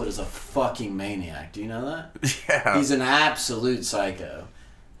 Clint Eastwood is a fucking maniac. Do you know that? Yeah. He's an absolute psycho.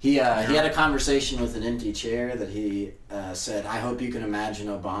 He had a conversation with an empty chair that he said, I hope you can imagine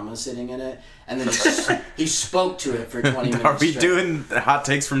Obama sitting in it. And then he spoke to it for 20 minutes Are we straight. doing hot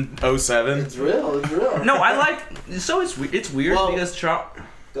takes from 07? It's real. It's real. No, I like... So it's weird because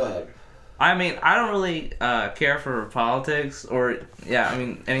Go ahead. I mean, I don't really care for politics or,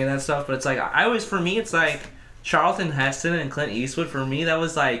 any of that stuff, but it's like, for me, it's like Charlton Heston and Clint Eastwood, for me,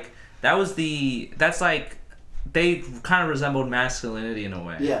 that's like, they kind of resembled masculinity in a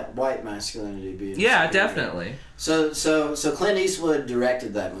way. Yeah, white masculinity being. Yeah, definitely. So Clint Eastwood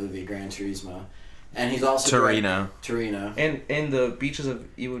directed that movie, Gran Turismo. And he's also Torino. And in the Beaches of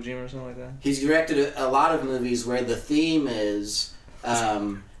Iwo Jima or something like that? He's directed a lot of movies where the theme is...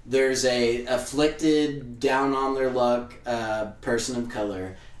 there's a afflicted, down on their luck person of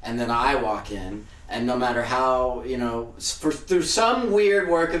color, and then I walk in, and no matter how, through some weird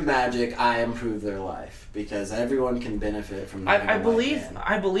work of magic, I improve their life because everyone can benefit from that. I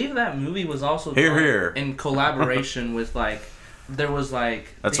believe that movie was also here in collaboration with there was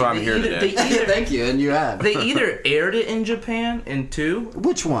That's why I'm here today. Thank you, and you have. They either aired it in Japan in 2.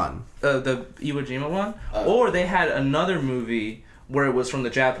 Which one? The Iwo Jima one, or they had another movie where it was from the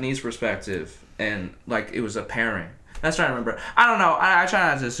Japanese perspective, and it was a pairing. That's what I remember. I don't know. I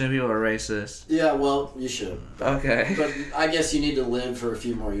try not to assume people are racist. Yeah, well, you should. Okay. But I guess you need to live for a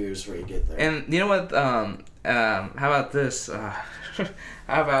few more years before you get there. And you know what? How about this? How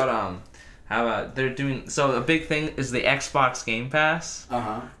about they're doing? So a big thing is the Xbox Game Pass.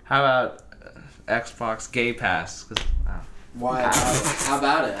 Uh-huh. How about Xbox Gay Pass? Why? How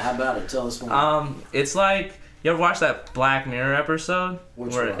about it? Tell us more. It's like. You ever watch that Black Mirror episode?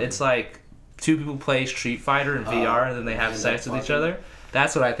 Which where one? it's like 2 people play Street Fighter in VR and then they have sex with each other?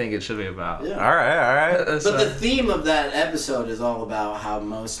 That's what I think it should be about. Yeah. All right. But the theme of that episode is all about how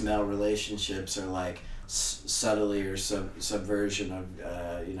most male relationships are subtly or subversion of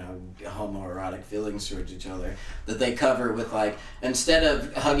homoerotic feelings towards each other that they cover with like, instead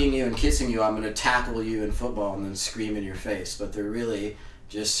of hugging you and kissing you, I'm gonna tackle you in football and then scream in your face, but they're really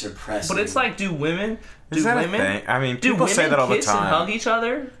just suppressing. But it's like, do women Is that a thing? I mean, people say that all the time. kiss and hug each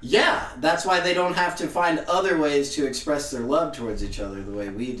other? Yeah, that's why they don't have to find other ways to express their love towards each other the way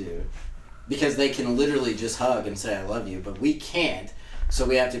we do. Because they can literally just hug and say I love you, but we can't. So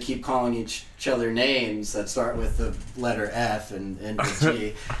we have to keep calling each other names that start with the letter F and end with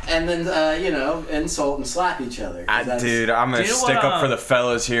G. And then, insult and slap each other. Dude, I'm going to stick up for the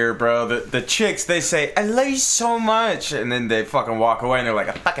fellas here, bro. The chicks, they say, I love you so much. And then they fucking walk away and they're like,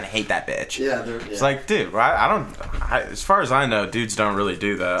 I fucking hate that bitch. Yeah, It's like, dude, as far as I know, dudes don't really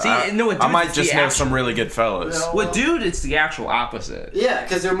do that. See, I might just know some really good fellas. No. With dude, it's the actual opposite. Yeah,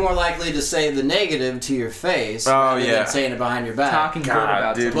 because they're more likely to say the negative to your face rather than saying it behind your back. Talking good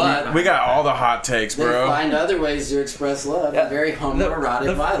about dude, but we got all the hot takes, They bro. find other ways to express love. Yeah. Very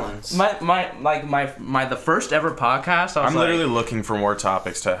homoerotic violence. The first ever podcast. I'm literally looking for more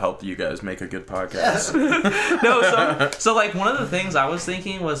topics to help you guys make a good podcast. So like one of the things I was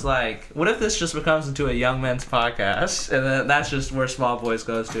thinking was like, what if this just becomes into a young men's podcast, and then that's just where Small Boys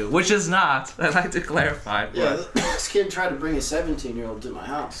goes to, which is not. I'd like to clarify. But. Yeah, this kid tried to bring a 17-year-old to my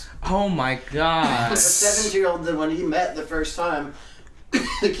house. Oh my god. A 17-year-old that when he met the first time,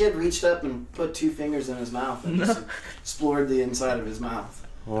 the kid reached up and put 2 fingers in his mouth and just explored the inside of his mouth.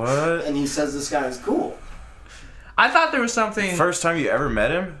 What? And he says this guy is cool. I thought there was something. First time you ever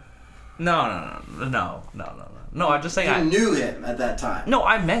met him? No. I'm just saying. You knew him at that time. No,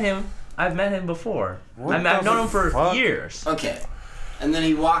 I met him. I've met him before. I've known him for years. Okay. And then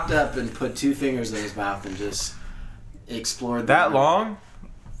he walked up and put 2 fingers in his mouth and just explored that long?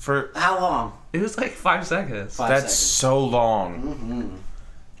 For how long? It was like 5 seconds. That's seconds. so long. Mm-hmm.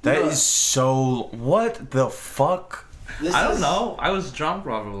 That is so. What the fuck? I don't know. I was drunk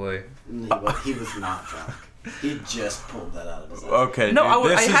probably. He was not drunk. He just pulled that out of his ass. Okay, No,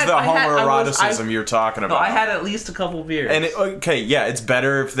 dude, this is the homoeroticism you're talking about. No, I had at least a couple beers. And it's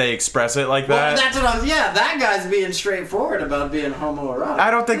better if they express it like Well, that. that's what I was. Yeah, that guy's being straightforward about being homoerotic. I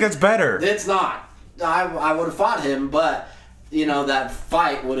don't think that's better. It's not. I would have fought him, but that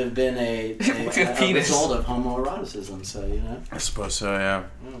fight would have been a result of homoeroticism. So I suppose so, yeah.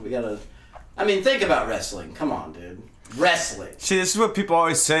 we gotta. I mean, think about wrestling. Come on, dude. Wrestling. See, this is what people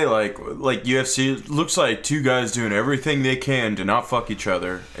always say, like UFC, it looks like 2 guys doing everything they can to not fuck each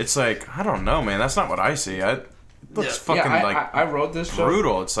other. It's like, I don't know, man. That's not what I see. It looks fucking I wrote this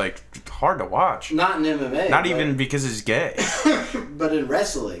brutal. joke. It's like hard to watch. Not in MMA. Not even because he's gay. But in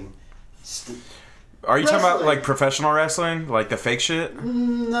wrestling. Are you talking about like professional wrestling? Like the fake shit?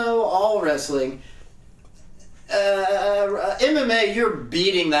 No, all wrestling. MMA, you're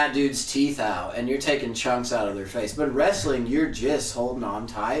beating that dude's teeth out and you're taking chunks out of their face. But wrestling, you're just holding on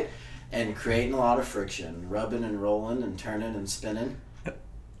tight and creating a lot of friction, rubbing and rolling and turning and spinning.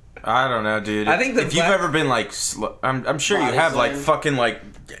 I don't know, dude. I think if you've ever been like, I'm sure you have like fucking like,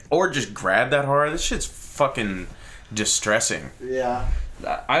 or just grab that hard. This shit's fucking distressing. Yeah.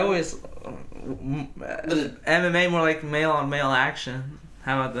 I always MMA more like male on male action.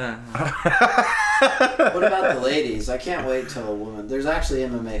 How about that? What about the ladies? I can't wait till a woman. There's actually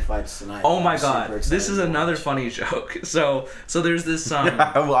MMA fights tonight. Oh my god, this is another funny joke. So there's this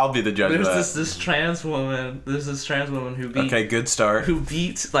I'll be the judge. There's of that. this trans woman. There's this trans woman who beat. Okay, good start. Who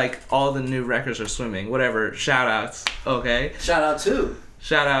beat like all the new records for swimming. Whatever. Shout outs. Okay. Shout out to.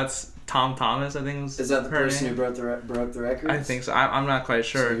 Shout outs. Tom Thomas, I think was. Is that the person who broke the record? I think so. I'm not quite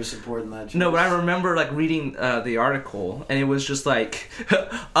sure. So you're supporting that choice? No, but I remember like reading the article, and it was just like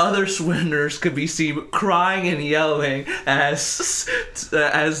other swimmers could be seen crying and yelling as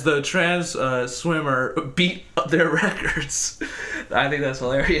the trans swimmer beat their records. I think that's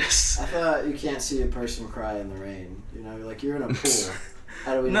hilarious. I thought you can't see a person cry in the rain. Like you're in a pool.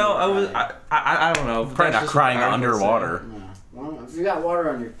 How do we? No, I don't know. Probably not crying underwater. No. Well, if you got water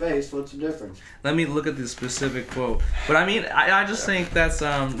on your face, what's the difference? Let me look at the specific quote. But I mean, I just think that's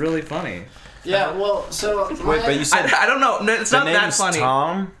really funny. Yeah, well, so... Wait, but you said... I don't know. It's not that funny.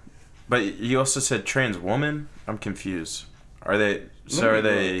 Tom, but you also said trans woman? I'm confused. Are they... So are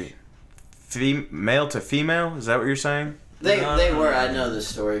they male to female? Is that what you're saying? They were. I know this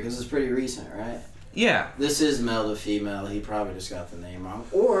story because it's pretty recent, right? Yeah. This is male to female. He probably just got the name wrong.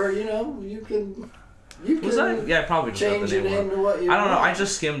 Or, you can... Was that? Yeah, probably just change your name to what you I don't know. want. I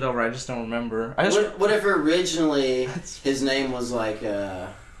just skimmed over. I just don't remember. What if originally his name was like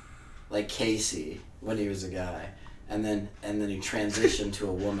Casey when he was a guy, and then he transitioned to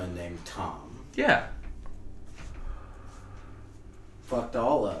a woman named Tom? Yeah. Fucked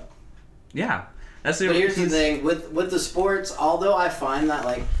all up. Yeah. But here's the thing with the sports. Although I find that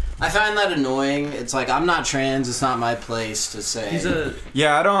annoying. It's like I'm not trans. It's not my place to say.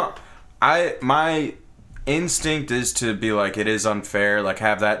 My instinct is to be like, it is unfair, like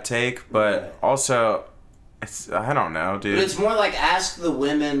have that take, but also, I don't know, dude. But it's more like ask the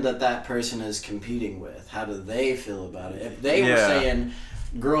women that person is competing with. How do they feel about it? If they were saying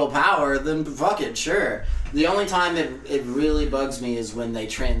girl power, then fuck it, sure. The only time it really bugs me is when they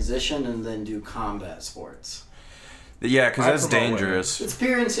transition and then do combat sports. Yeah, because that's dangerous. It's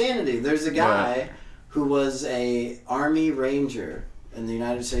pure insanity. There's a guy who was a Army Ranger in the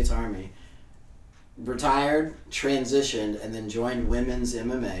United States Army, retired, transitioned, and then joined women's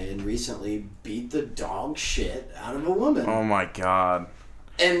MMA and recently beat the dog shit out of a woman. Oh my god.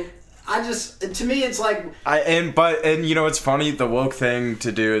 And to me it's like and you know what's funny, the woke thing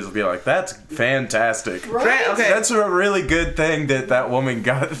to do is be like, that's fantastic, right? Okay, that's a really good thing that woman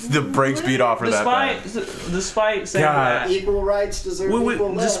got the brakes beat off her despite saying that equal rights deserve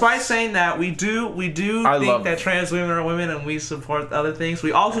equal less. Despite saying that, we do think that trans women are women and we support other things.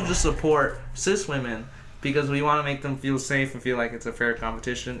 We also just support cis women because we want to make them feel safe and feel like it's a fair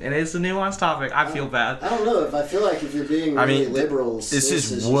competition. And it's a nuanced topic. I feel bad. I don't know. I feel like if you're being really liberal, this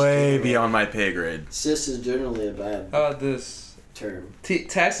is way beyond my pay grade. Cis is generally a bad this term.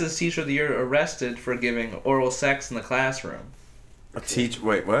 Texas Teacher of the Year arrested for giving oral sex in the classroom.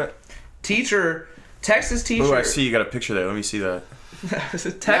 Wait, what? Texas teacher. Oh, I see. You got a picture there. Let me see that.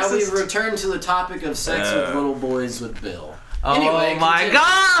 Now we've returned to the topic of sex with little boys with Bill. Anyway, my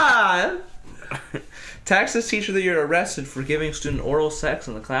God! Texas Teacher of the Year arrested for giving student oral sex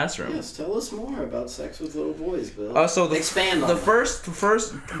in the classroom. Yes, tell us more about sex with little boys, Bill. Expand on the first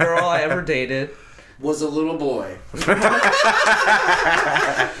girl I ever dated was a little boy.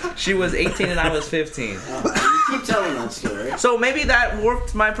 She was 18 and I was 15. You keep telling that story. So maybe that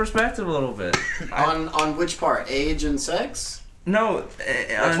warped my perspective a little bit. On which part? Age and sex? No.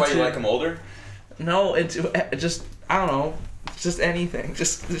 That's why you like them older? No, it's just, I don't know. Just anything.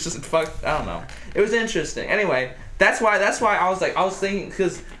 Just fuck. I don't know. It was interesting. Anyway, that's why I was thinking,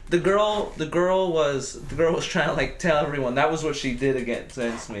 because the girl was trying to like tell everyone that was what she did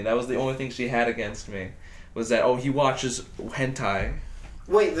against me. That was the only thing she had against me, was that he watches hentai.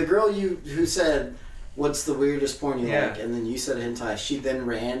 Wait, the girl who said, "What's the weirdest porn you like?" and then you said hentai. She then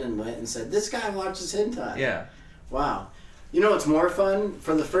ran and went and said, "This guy watches hentai." Yeah. Wow. You know what's more fun?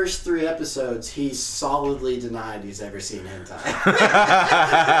 For the first 3 episodes, he solidly denied he's ever seen hentai.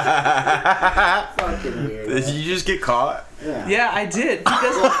 Fucking weird. Did you just get caught? Yeah. Yeah, I did.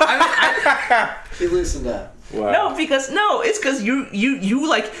 Because he loosened up. No, Wow. it's because you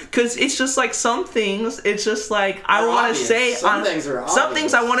like, because it's just like some things, it's just like I want to say some things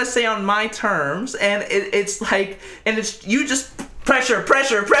I want to say on my terms, and it's like, and it's you just pressure, and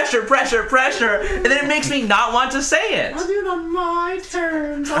then it makes me not want to say it. I'll do it on my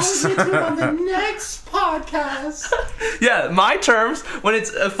terms. I'll get to it on the next podcast. Yeah, my terms, when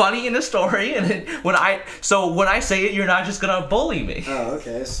it's funny in a story, and when I say it, you're not just gonna bully me. Oh,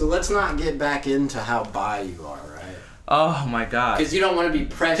 okay. So let's not get back into how bi you are, right? Oh my God. Because you don't want to be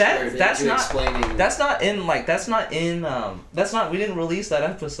pressured into explaining. We didn't release that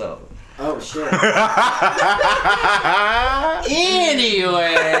episode. Oh shit.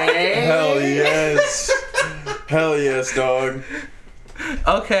 Anyway. Hell yes, dog.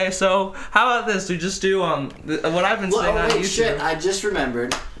 Okay, so how about this? We just do what I've been saying on YouTube. Shit, I just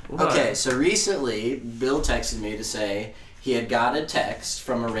remembered. What? Okay, so recently Bill texted me to say he had got a text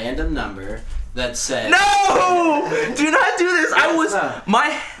from a random number that said, "No! Do not do this."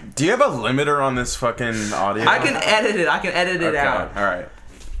 Do you have a limiter on this fucking audio? I can edit it. It out. All right.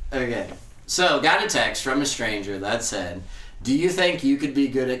 Okay. So, got a text from a stranger that said, "Do you think you could be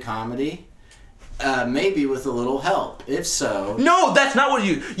good at comedy? Maybe with a little help. If so..." No, that's not what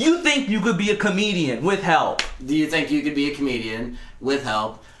you think you could be a comedian with help. Do you think you could be a comedian with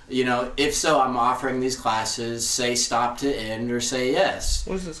help? You know, if so, I'm offering these classes. Say stop to end or say yes.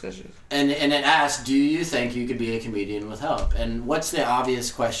 What's this question? And it asks, do you think you could be a comedian with help? And what's the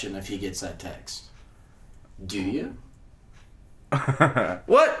obvious question if he gets that text? Do you?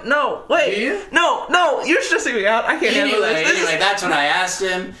 What? No, wait. Do you? No, you're stressing me out. I can't handle this. Anyway, that's what I asked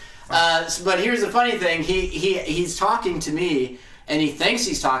him. But here's the funny thing. He's talking to me, and he thinks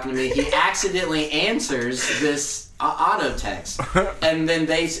he's talking to me. He accidentally answers this auto text, and then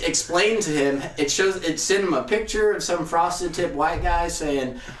they explain to him. It sent him a picture of some frosted tip white guy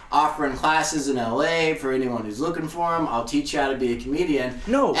saying, offering classes in LA for anyone who's looking for them. I'll teach you how to be a comedian.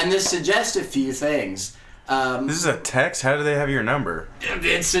 No. And this suggests a few things. This is a text? How do they have your number?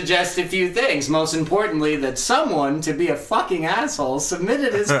 It suggests a few things. Most importantly, that someone, to be a fucking asshole,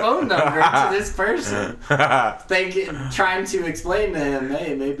 submitted his phone number to this person. Trying to explain to him,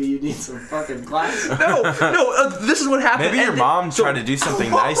 hey, maybe you need some fucking glasses. No, this is what happened. Maybe your mom tried to do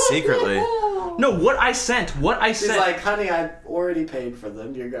something nice secretly. No, what I sent. She's like, honey, I already paid for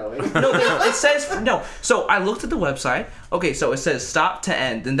them. You're going. No, it says no. So I looked at the website. Okay, so it says stop to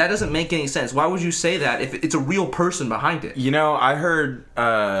end, and that doesn't make any sense. Why would you say that if it's a real person behind it? You know, I heard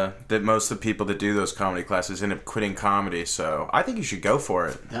that most of the people that do those comedy classes end up quitting comedy, so I think you should go for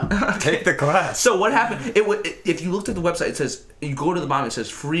it. Yeah. Take the class. So what happened? If you looked at the website, it says you go to the bottom. It says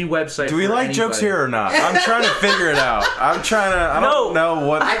free website. Do we like anybody. jokes here or not? I'm trying to figure it out. I don't know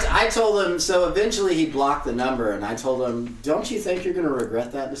what. I told him. So eventually he blocked the number, and I told him, "Don't you think you're gonna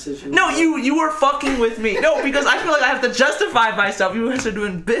regret that decision?" No, you were fucking with me. No, because I feel like I have to justify myself. You guys are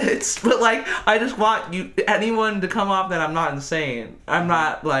doing bits, but like I just want anyone to come off that I'm not insane. I'm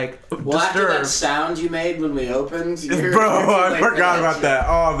not like well, after disturbed. that sound you made when we opened, Bro, I forgot about that.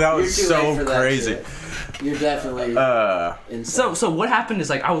 Oh, that was so crazy. You're definitely insane. So what happened is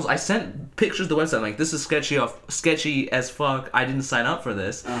like I sent pictures to the website like this is sketchy as fuck. I didn't sign up for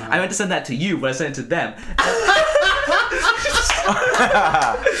this. I meant to send that to you, but I sent it to them.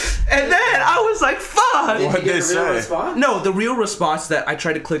 And then I was like, fuck. What'd they say? Response? No, the real response that I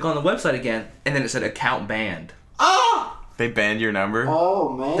tried to click on the website again, and then it said account banned. Oh! They banned your number? Oh,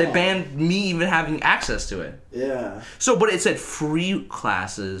 man. They banned me even having access to it. Yeah. So, but it said free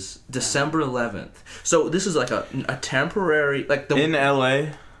classes December 11th. So this is like a temporary in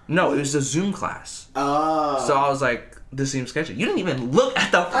LA? No, it was a Zoom class. Oh. So I was like, this seems sketchy. You didn't even look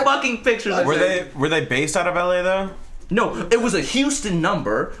at the fucking pictures. Were they based out of LA though? No, it was a Houston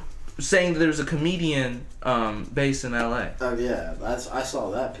number saying that there's a comedian based in LA. Oh yeah, I saw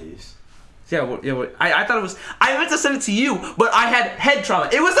that piece. Yeah, I thought it was. I meant to send it to you, but I had head trauma.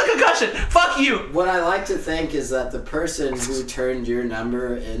 It was a concussion. Fuck you. What I like to think is that the person who turned your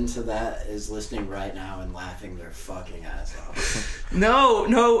number into that is listening right now and laughing their fucking ass off.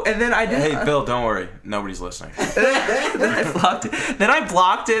 No, and then I did. Hey, Bill, don't worry. Nobody's listening. Then I blocked it. Then I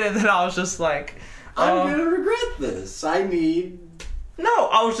blocked it, and then I was just like, I'm gonna regret this. I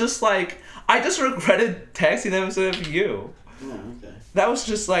was just like, I just regretted texting them instead of you. Oh, okay. That was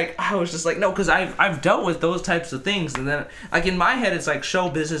just like, I was just like, no, because I've dealt with those types of things, and then like in my head it's like show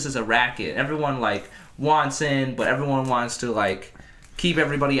business is a racket. Everyone like wants in, but everyone wants to like keep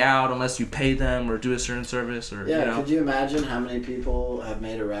everybody out unless you pay them or do a certain service or Yeah, you know. could you imagine how many people have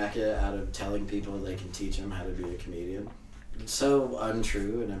made a racket out of telling people they can teach them how to be a comedian? It's so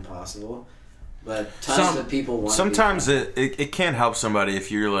untrue and impossible. But tons of people want sometimes to be it can help somebody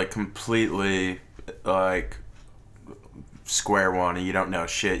if you're like completely like square one and you don't know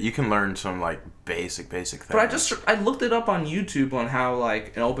shit. You can learn some like basic things. But I looked it up on YouTube on how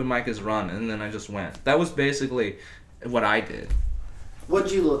like an open mic is run, and then I just went. That was basically what I did.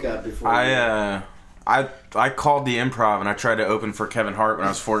 What'd you look at before? I called the Improv and I tried to open for Kevin Hart when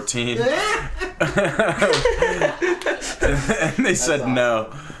I was 14. And they said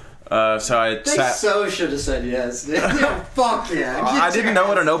no. So I They so should have said yes. Fuck yeah. I didn't know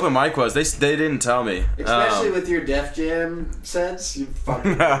what an open mic was. They didn't tell me. Especially with your Def Jam sets, you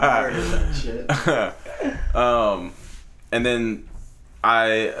fucking murdered that shit. And then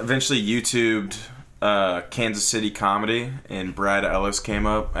I eventually YouTubed Kansas City comedy, and Brad Ellis came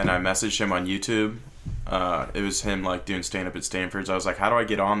up, and I messaged him on YouTube. It was him like doing stand up at Stanford's. I was like, how do I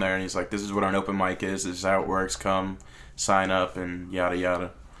get on there? And he's like, this is what an open mic is. This is how it works. Come sign up and yada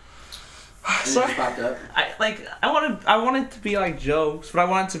yada. So popped up. I wanted to be like jokes, but I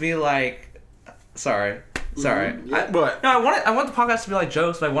want it to be like, sorry. Yeah. What? No, I want the podcast to be like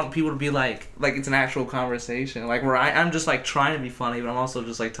jokes, but I want people to be like it's an actual conversation, like where I'm just like trying to be funny, but I'm also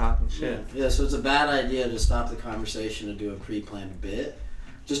just like talking shit. Yeah, so it's a bad idea to stop the conversation and do a pre-planned bit.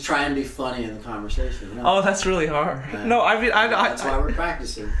 Just try and be funny in the conversation. You know? Oh, that's really hard. No, I mean that's why we're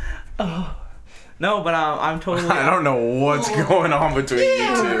practicing. Oh. No, but I'm totally. I don't know what's going on between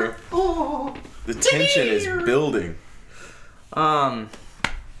you two. The tension is building.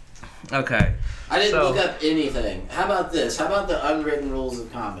 Okay. I didn't look up anything. How about this? How about the unwritten rules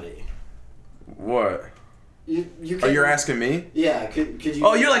of comedy? What? You Oh, you're asking me? Yeah, could you...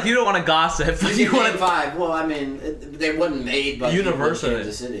 Oh, you're like, you don't want to gossip. But you want to... 5. Well, I mean, they wasn't made by Universal. people in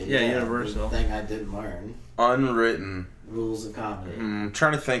Kansas City. Yeah, Universal. The thing I didn't learn. Unwritten. Rules of comedy. I'm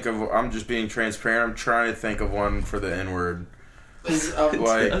trying to think of... I'm just being transparent. I'm trying to think of one for the N-word.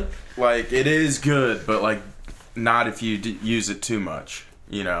 Like, it is good, but, like, not if you use it too much,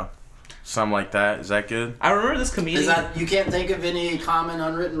 you know? Something like that. Is that good? I remember this comedian. You can't think of any common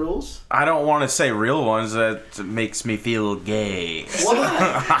unwritten rules? I don't want to say real ones. That makes me feel gay.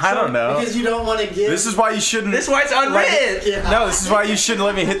 Why? I don't know. Because you don't want to give... This is why you shouldn't... This is why it's unwritten! No, this is why you shouldn't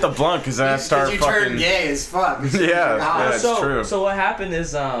let me hit the blunt, because then I start fucking... Because you turn gay as fuck. Yeah, it's true. So what happened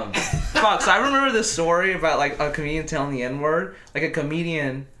is, fuck, so I remember this story about, like, a comedian telling the N-word. Like, a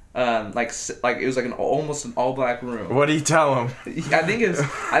comedian... like it was like almost an all black room. What did he tell him? He didn't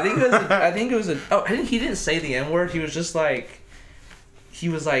say the N-word. He was just like, he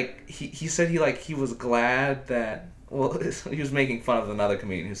said he was glad that, well, he was making fun of another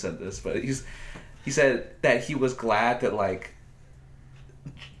comedian who said this, but he said that he was glad that, like,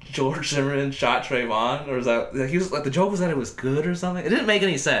 George Zimmerman shot Trayvon, or was that he was like, the joke was that it was good or something. It didn't make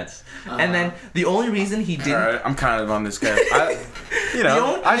any sense. And then the only reason he didn't. All right, I'm kind of on this guy.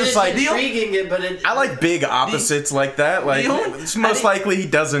 I just like intriguing, but I like big opposites like that. Like it's most likely he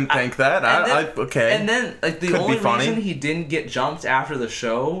doesn't think that. Okay. And then like the only reason he didn't get jumped after the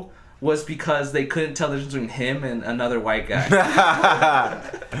show was because they couldn't tell the difference between him and another white guy.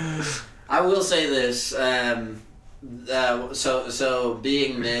 I will say this. So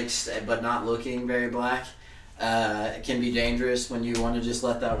being mixed but not looking very black can be dangerous when you want to just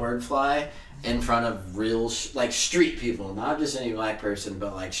let that word fly in front of real like street people, not just any black person,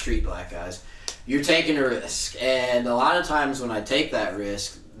 but like street black guys. You're taking a risk, and a lot of times when I take that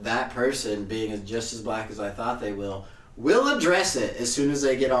risk, that person, being just as black as I thought they will address it as soon as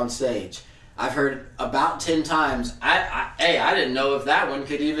they get on stage. I've heard about 10 times, I didn't know if that one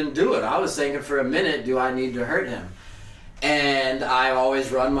could even do it. I was thinking for a minute, do I need to hurt him? And I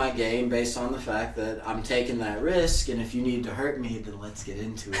always run my game based on the fact that I'm taking that risk, and if you need to hurt me, then let's get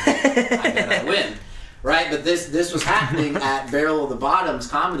into it. I bet I win. Right? But this was happening at Barrel of the Bottom's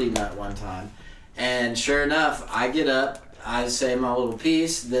comedy night one time. And sure enough, I get up, I say my little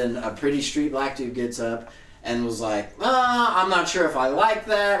piece, then a pretty street black dude gets up and was like, I'm not sure if I like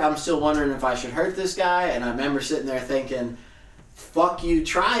that. I'm still wondering if I should hurt this guy. And I remember sitting there thinking, fuck you,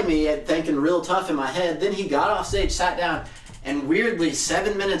 try me, and thinking real tough in my head. Then he got off stage, sat down, and weirdly,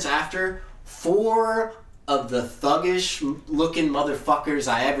 7 minutes after, 4 of the thuggish looking motherfuckers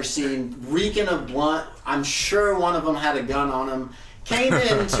I ever seen, reeking of blunt, I'm sure one of them had a gun on him, came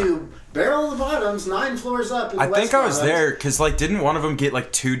into Barrel of the Bottoms, 9 floors up in the I West think I was Bottoms. there, because, like, didn't one of them get,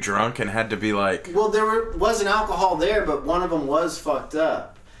 like, too drunk and had to be, like... Well, there wasn't alcohol there, but one of them was fucked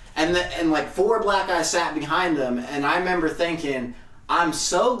up. And like 4 black guys sat behind them, and I remember thinking, I'm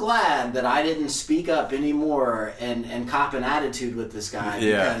so glad that I didn't speak up anymore and cop an attitude with this guy,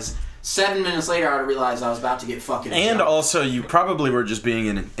 because 7 minutes later I realized I was about to get fucking And jumped. also, you probably were just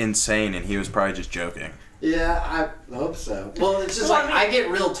being insane, and he was probably just joking. Yeah, I hope so. Well, it's just I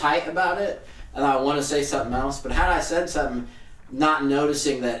get real tight about it, and I want to say something else, but had I said something, not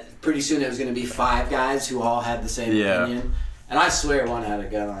noticing that pretty soon it was going to be 5 guys who all had the same opinion. And I swear one had a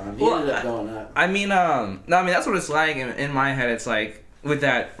gun on him. He ended up going up. I mean, that's what it's like in my head. It's like with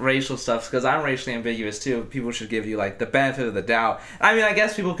that racial stuff, because I'm racially ambiguous too. People should give you like the benefit of the doubt. I mean, I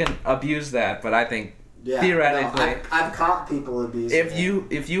guess people can abuse that, but you theoretically, no, I've caught people abusing.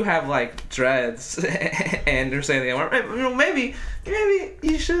 If you have like dreads and they're saying maybe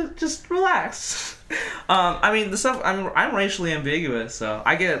you should just relax. I mean, the stuff. I'm racially ambiguous, so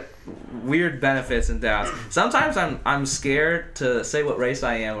I get weird benefits and doubts. Sometimes I'm scared to say what race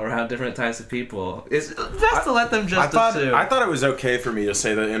I am around different types of people. It's best to let them just assume. I thought it was okay for me to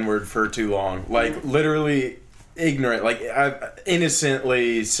say the N-word for too long. Like, literally ignorant. Like, I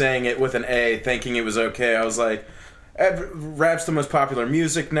innocently saying it with an A, thinking it was okay. I was like, rap's the most popular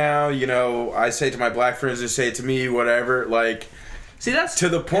music now. You know, I say it to my black friends, they say it to me, whatever. Like, see, that's to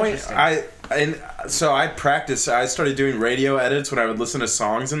the point. So I practiced. I started doing radio edits when I would listen to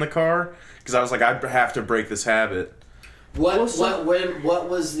songs in the car, because I was like, I have to break this habit. What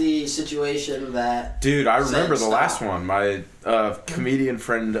was the situation that? Dude, I remember the last one. My comedian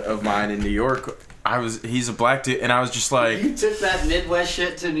friend of mine in New York. He's a black dude, and I was just like, you took that Midwest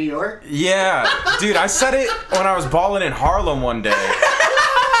shit to New York? Yeah, dude, I said it when I was balling in Harlem one day.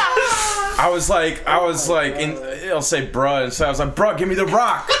 I was like, I'll say bruh, and so I was like, bruh, give me the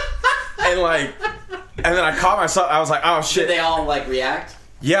rock. And then I caught myself, I was like, oh shit. Did they all like react?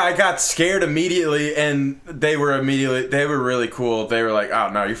 Yeah, I got scared immediately, and they were really cool. They were like, oh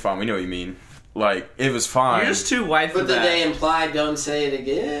no, you're fine, we know what you mean. Like, it was fine. You're just too white for that. But did they imply don't say it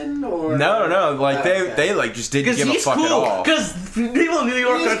again? Or No. Like, they like just didn't give a fuck at all. Because people in New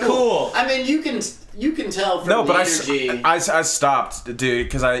York are cool. I mean, you can tell from the energy. I stopped, dude,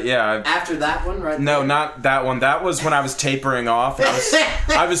 because after that one, right? No, there? not that one. That was when I was tapering off.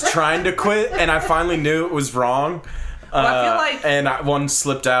 I was trying to quit, and I finally knew it was wrong. I feel like and one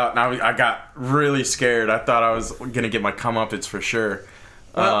slipped out, and I got really scared. I thought I was gonna get my comeuppance for sure.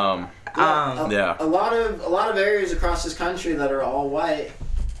 Well, yeah. A lot of areas across this country that are all white.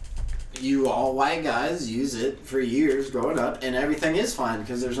 You all white guys use it for years growing up, and everything is fine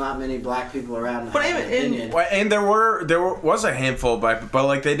because there's not many black people around. But even and there was a handful of black people, but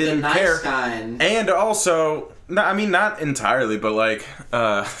like they didn't the nice care. kind. And also, no, I mean not entirely, but like,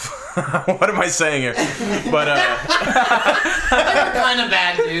 what am I saying here? But they were kind of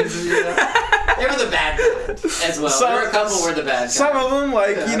bad dudes. You know? They were the bad kind as well. There were a couple were the bad kind. Some of them,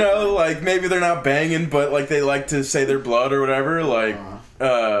 like like maybe they're not banging, but like they like to say their blood or whatever, like.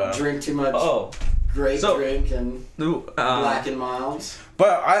 Drink too much. Drink and black and milds.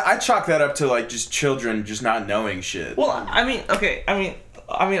 But I chalk that up to like just children just not knowing shit. Well, I mean,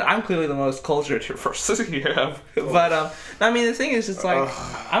 I'm clearly the most cultured person here, but I mean, the thing is, it's like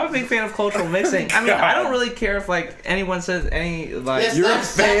I'm a big fan of cultural mixing. I mean, I don't really care if like anyone says any like. Yes, you're a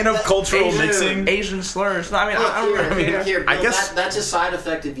fan of cultural mixing, Asian slurs. No, I mean, I don't really care. Bill, I guess that's a side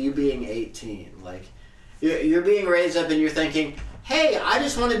effect of you being 18. Like, you're being raised up and you're thinking, hey, I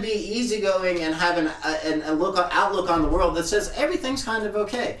just want to be easygoing and have an outlook on the world that says everything's kind of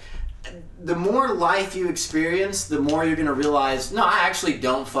okay. The more life you experience, the more you're going to realize, no, I actually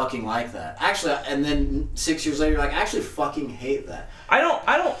don't fucking like that. Actually, and then 6 years later, you're like, I actually fucking hate that. I don't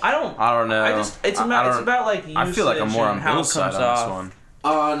know. It's about like usage. I feel like I'm more on how it Bill's side comes on this off. one.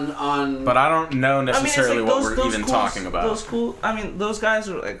 But I don't know necessarily like what we're even talking about. Those guys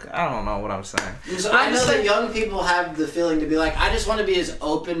are like, I don't know what I'm saying. So I know that young people have the feeling to be like, I just want to be as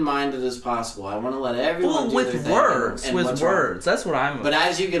open-minded as possible. I want to let everyone do their thing. With words. That's what I'm. But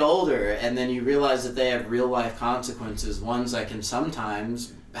as you get older, and then you realize that they have real-life consequences, ones that can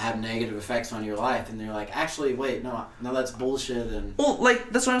sometimes have negative effects on your life, and they're like, actually, wait, no, that's bullshit. And well, like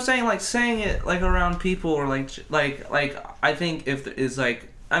that's what I'm saying. Like saying it like around people, or like I think if is like.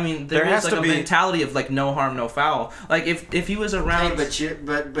 I mean, there is like a mentality of like no harm, no foul. Like if he was around,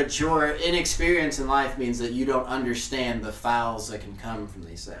 but your inexperience in life means that you don't understand the fouls that can come from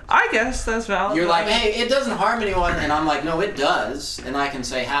these things. I guess that's valid. You're like, hey, it doesn't harm anyone, and I'm like, no, it does, and I can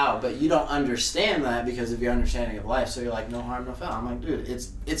say how, but you don't understand that because of your understanding of life. So you're like, no harm, no foul. I'm like, dude,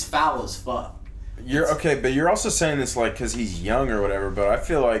 it's foul as fuck. But you're also saying this like because he's young or whatever. But I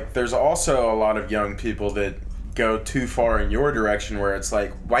feel like there's also a lot of young people that go too far in your direction where it's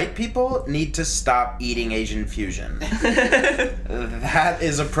like white people need to stop eating Asian fusion. That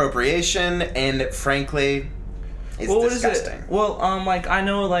is appropriation, and frankly, it's disgusting. Well, like I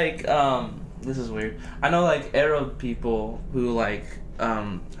know, like this is weird. I know like Arab people who like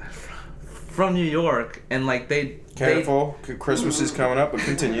from New York, and like they careful. Christmas is coming up, but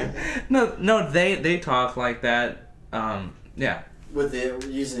continue. No, they talk like that. Yeah. With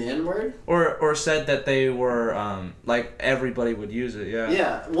using the N-word? Or said that they were, like, everybody would use it, yeah.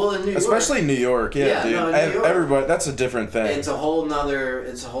 Yeah, well, in New York... Especially New York, dude. No, New York, everybody, that's a different thing. It's a whole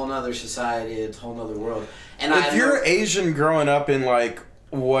nother society, it's a whole nother world. And if you're Asian growing up in, like,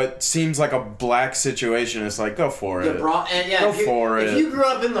 what seems like a black situation, it's like, go for it. Go for it. If you grew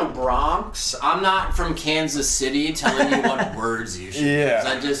up in the Bronx, I'm not from Kansas City telling you what words you should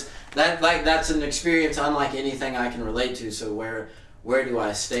use. That's an experience unlike anything I can relate to, so where do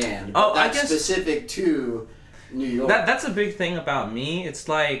I stand? But that's specific to New York. That's a big thing about me. It's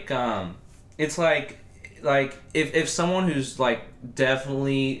like if someone who's like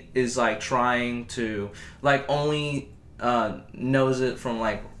definitely is like trying to like only knows it from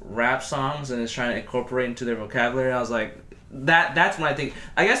like rap songs and is trying to incorporate into their vocabulary, I was like, that's when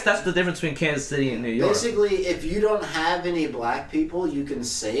I guess that's the difference between Kansas City and New York. Basically, if you don't have any black people you can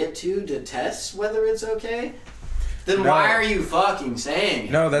say it to test whether it's okay, then why are you fucking saying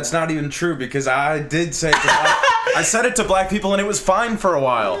it? No, that's not even true, because I did say it to I said it to black people and it was fine for a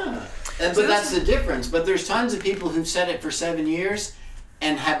while. Yeah. But that's the difference. But there's tons of people who've said it for 7 years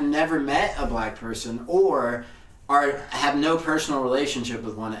and have never met a black person or have no personal relationship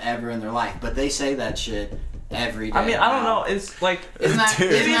with one ever in their life. But they say that shit every day. I mean, I don't know. It's like... Isn't that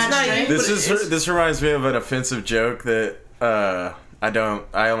strange? This reminds me of an offensive joke that...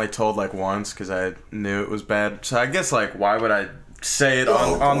 I only told like once because I knew it was bad. So I guess like why would I say it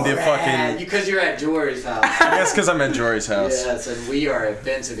on the fucking... Because you're at Jory's house. I guess because I'm at Jory's house. Yes, and we are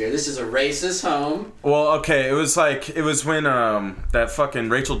offensive here. This is a racist home. Well, okay, it was when that fucking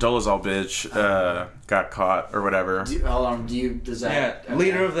Rachel Dolezal bitch got caught or whatever. Leader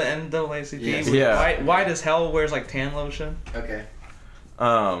of the NAACP. Yes. Yeah. White as hell, wears like tan lotion. Okay.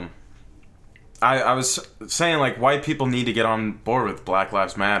 I was saying, like, white people need to get on board with Black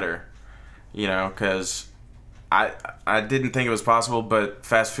Lives Matter, you know, because I didn't think it was possible, but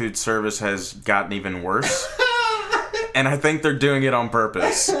fast food service has gotten even worse. And I think they're doing it on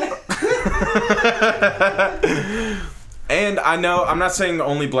purpose. And I know, I'm not saying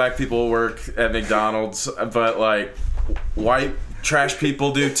only black people work at McDonald's, but like white trash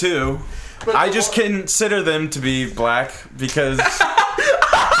people do too. But I just consider them to be black because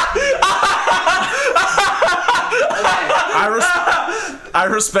I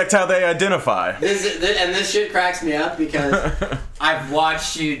respect how they identify. This shit cracks me up because I've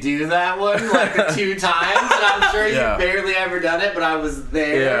watched you do that one like 2 times, and I'm sure you've barely ever done it, but I was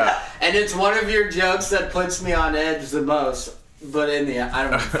there. Yeah. And it's one of your jokes that puts me on edge the most. But in the end, I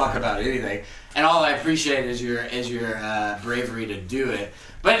don't give a fuck about anything, and all I appreciate is your bravery to do it.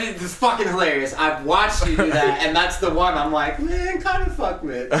 But it's fucking hilarious. I've watched you do that, and that's the one I'm like, man, kind of fuck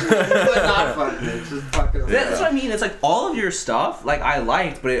Mitch, but not fuck Mitch. Just fucking hilarious. That's what I mean. It's like all of your stuff, like I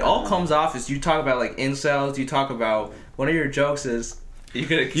liked, but it all comes off as you talk about like incels. You talk about one of your jokes is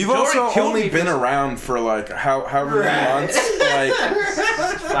you've also only been around for like however many months, like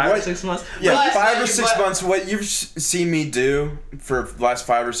 5 or 6 months. Yeah, but 5 or 6 months. What you've seen me do for the last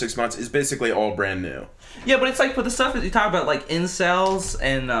 5 or 6 months is basically all brand new. Yeah, but it's like, but the stuff that you talk about, like incels,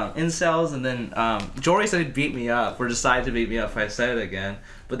 and then Jory said he'd beat me up, or decided to beat me up if I said it again.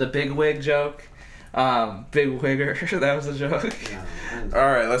 But the big wig joke, big wigger, that was a joke. All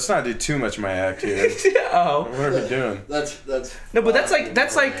right, let's not do too much of my act here. Oh, what are we doing? That's no, but that's like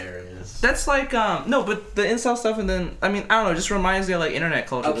no, but the incel stuff, and then I mean, I don't know, it just reminds me of like internet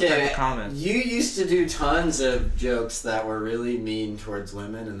culture. Okay, the type of comments. You used to do tons of jokes that were really mean towards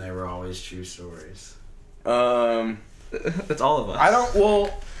women, and they were always true stories. That's all of us.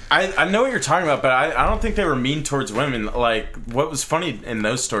 I know what you're talking about, but I don't think they were mean towards women. Like, what was funny in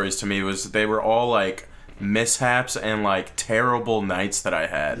those stories to me was they were all like mishaps and like terrible nights that I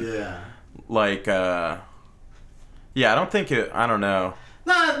had. Yeah. Like, I don't know.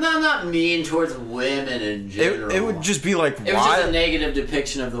 Not mean towards women in general. It would just be like, it was just a negative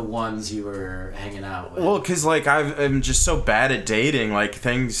depiction of the ones you were hanging out with. Well, because like I'm just so bad at dating, like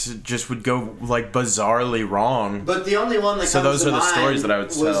things just would go like bizarrely wrong. But the only one that so comes those to are the mind stories that I would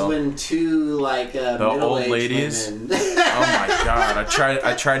was tell. when 2 like the old ladies. Women. Oh my god!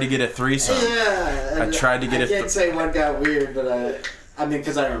 I tried to get a threesome. Yeah, I tried to get. I can't say what got weird, but I mean,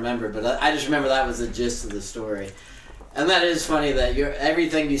 because I don't remember, but I just remember that was the gist of the story. And that is funny that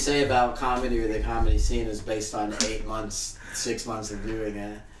everything you say about comedy or the comedy scene is based on 8 months, 6 months of doing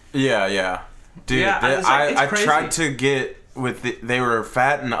it. Yeah. Dude, yeah, I tried to get with they were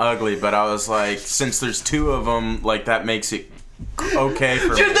fat and ugly, but I was like, since there's 2 of them, like that makes it okay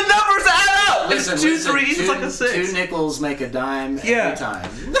for me. Dude, the numbers add up! Listen, it's 2 3s, it's like a 6. 2 nickels make a dime every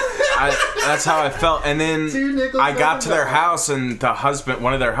time. That's how I felt. And then I got to their house, and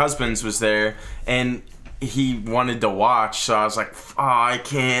one of their husbands was there, and he wanted to watch, so I was like, oh, I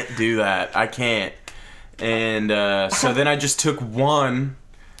can't do that. I can't. And so then I just took one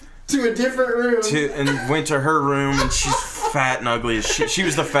to a different room and went to her room, and she's fat and ugly. She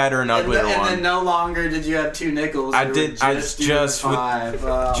was the fatter and uglier one. And then no longer did you have 2 nickels. I did. Just with 5.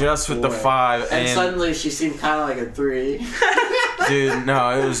 With the 5. And suddenly she seemed kind of like a 3. Dude,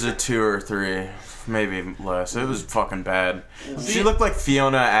 no, it was a 2 or 3. Maybe less. It was fucking bad. She looked like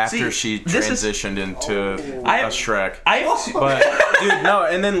Fiona after she transitioned into a Shrek. But dude, no.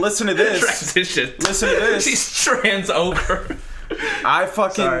 And then listen to this. Transition. Listen to this. She's trans over. I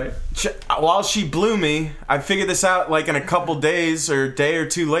fucking while she blew me, I figured this out like in a couple days or a day or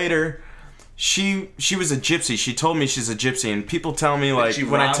 2 later. She was a gypsy. She told me she's a gypsy, and people tell me like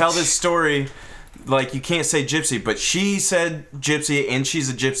when I tell this story. Like, you can't say gypsy, but she said gypsy, and she's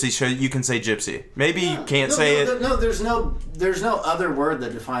a gypsy, so you can say gypsy. Maybe you can't say it. No, there's no other word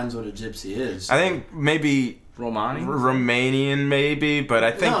that defines what a gypsy is. I think maybe Romanian, maybe, but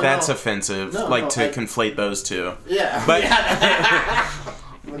I think that's offensive, to conflate those two. Yeah. But,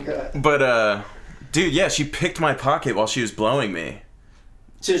 okay. But, dude, yeah, she picked my pocket while she was blowing me.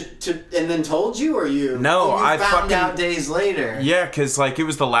 And then told you, or you? No, I found out days later. Yeah, because like it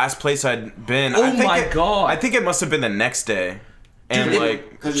was the last place I'd been. Oh my god! I think it must have been the next day, and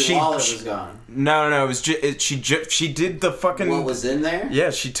because your wallet was gone. No, it was she did the fucking. What was in there? Yeah,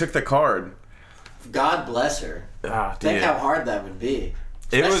 she took the card. God bless her. Think how hard that would be.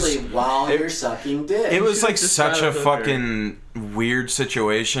 Especially while you're sucking dick. It was like such a fucking weird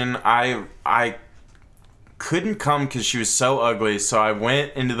situation. I couldn't come because she was so ugly, so I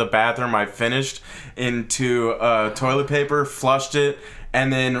went into the bathroom. I finished into toilet paper, flushed it,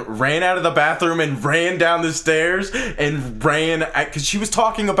 and then ran out of the bathroom and ran down the stairs and ran because she was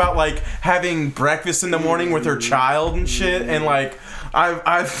talking about like having breakfast in the morning with her child and shit, and like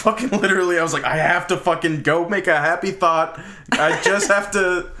I fucking literally I was like, I have to fucking go make a happy thought. I just have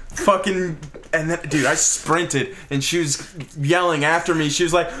to fucking And then, dude, I sprinted, and she was yelling after me. She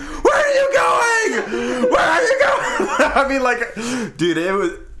was like, "Where are you going? Where are you going?" I mean, like, dude,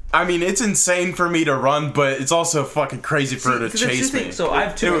 it's insane for me to run, but it's also fucking crazy for her to chase me. So I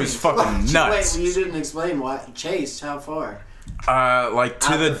have two. It was fucking nuts. Wait, you didn't explain why chased. How far? Like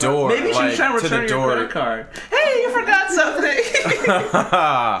to the door. Maybe she was trying to return your credit card. Hey, you forgot something.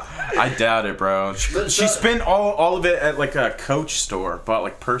 I doubt it, bro. She spent all of it at like a Coach store, bought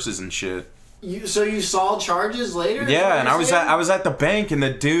like purses and shit. So you saw charges later? Yeah, and I was at the bank, and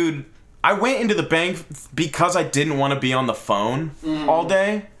the dude. I went into the bank because I didn't want to be on the phone all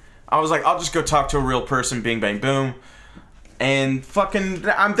day. I was like, I'll just go talk to a real person. Bing, bang, boom. And fucking,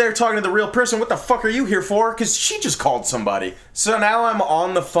 I'm there talking to the real person. What the fuck are you here for? Because she just called somebody. So now I'm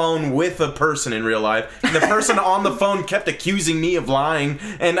on the phone with a person in real life. And the person on the phone kept accusing me of lying.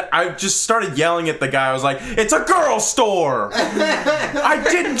 And I just started yelling at the guy. I was like, it's a girl store. I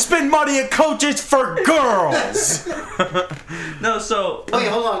didn't spend money at Coach. It's for girls. No, so... Wait,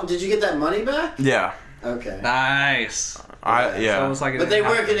 hold on. Did you get that money back? Yeah. Okay. Nice. Yeah. So it was like but they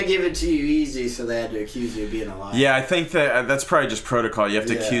weren't going to give it to you easy, so they had to accuse you of being a liar. Yeah, I think that's probably just protocol. You have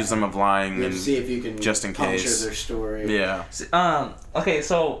to accuse them of lying You have and to see if you can just in puncture case. their story. Yeah. Okay,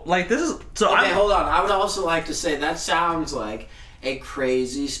 so like this is Okay, hold on. I would also like to say that sounds like a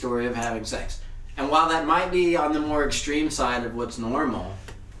crazy story of having sex. And while that might be on the more extreme side of what's normal,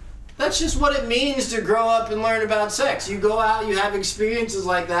 that's just what it means to grow up and learn about sex. You go out, you have experiences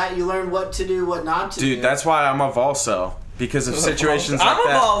like that, you learn what to do, what not to do. Dude, that's why I'm a Volcel. Because of situations like I'm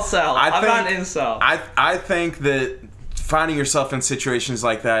that. a Volcel. I'm not an incel. I think that finding yourself in situations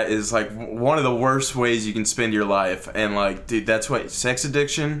like that is like one of the worst ways you can spend your life. And like, dude, that's what sex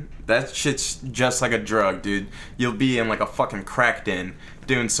addiction, that shit's just like a drug, dude. You'll be in like a fucking crack den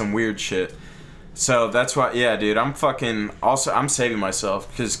doing some weird shit. So that's why, yeah, dude, I'm saving myself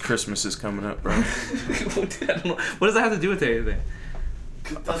because Christmas is coming up, bro. What does that have to do with anything?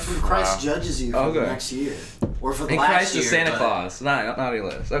 That's when Christ judges you for the next year. Or for the last Christ year. is Santa Claus, not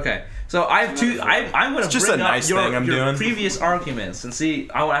Ellis. Okay. So I have two. I'm going to just bring a nice up thing I'm your doing. previous arguments and see.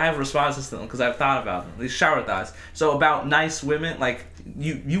 I have responses to them because I've thought about them. These shower thoughts. So about nice women, like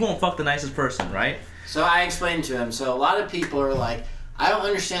you won't fuck the nicest person, right? So I explained to him. So a lot of people are like, I don't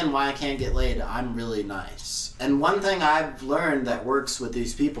understand why I can't get laid. I'm really nice. And one thing I've learned that works with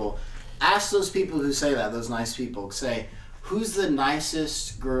these people, ask those people who say that, those nice people, say, who's the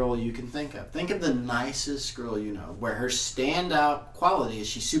nicest girl you can think of? Think of the nicest girl you know, where her standout quality is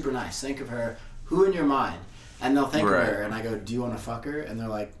she's super nice. Think of her. Who in your mind? And they'll think of her, and I go, do you want to fuck her? And they're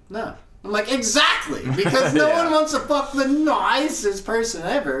like, no. I'm like, exactly, because no one wants to fuck the nicest person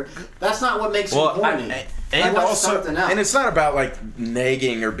ever. That's not what makes you horny. And also, and it's not about like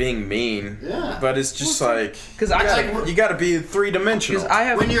nagging or being mean. Yeah. But it's just like, because you got to be three-dimensional.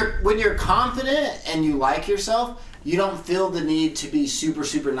 When you're confident and you like yourself, you don't feel the need to be super,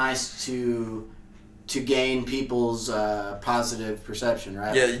 super nice to gain people's positive perception,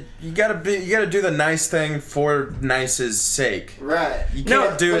 right? Yeah, you gotta do the nice thing for nice's sake. Right. You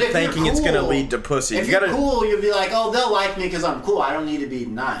can't do it thinking it's gonna lead to pussy. If you're cool, you'll be like, oh, they'll like me because I'm cool. I don't need to be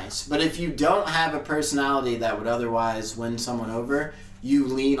nice. But if you don't have a personality that would otherwise win someone over, you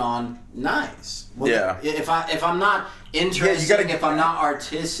lean on nice. Well, yeah. If I'm not interesting, if I'm not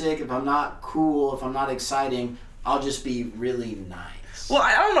artistic, if I'm not cool, if I'm not exciting, I'll just be really nice. Well,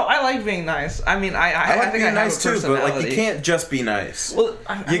 I don't know. I like being nice. I mean, I like think being I nice have a too, but like you can't just be nice. Well,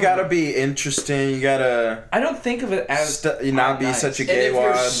 you gotta be interesting. You gotta. I don't think of it as not be nice. such a gay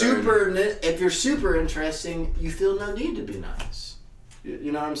wad. If you're super interesting, you feel no need to be nice.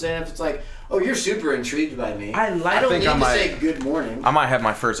 You know what I'm saying? If it's like, oh, you're super intrigued by me. I don't need to say good morning. I might have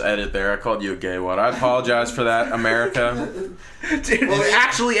my first edit there. I called you a gay wad. I apologize for that, America. Dude, well,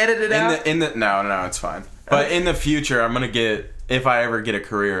 actually edited out. No, it's fine. But in the future, I'm gonna get. If I ever get a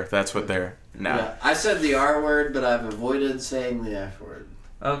career, that's what they're now. Yeah, I said the R word, but I've avoided saying the F word.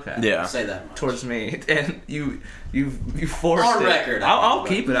 Okay. Yeah. Say that much. Towards me, and you forced it. On record. I'll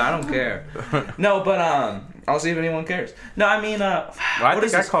keep it. I don't care. No, but I'll see if anyone cares. No, I mean, well, I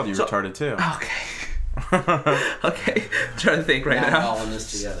think I called you retarded too. Okay. Okay. I'm trying to think right now. All in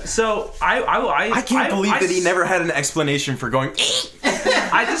this together. So I can't believe that he never had an explanation for going.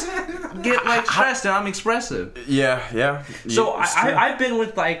 I just get like stressed and I'm expressive. Yeah. So I've been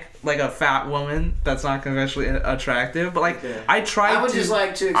with like like a fat woman that's not conventionally attractive, but like I tried. I would just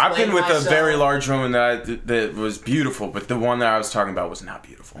like to explain I've been with myself. a very large woman that was beautiful, but the one that I was talking about was not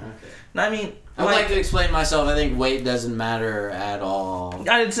beautiful. Okay. I mean, I would like to explain myself. I think weight doesn't matter at all.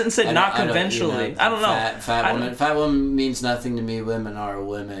 I didn't say not conventionally. I don't know. Fat woman means nothing to me. Women are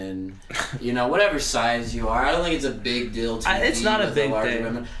women. Whatever size you are. I don't think it's a big deal to me. It's not a big thing.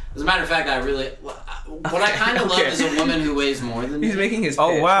 Women. As a matter of fact, what I kind of love is a woman who weighs more than me. He's making his.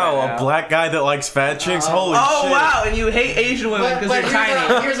 Oh wow, right a black guy that likes fat chicks. Holy shit! Oh wow, and you hate Asian women because they're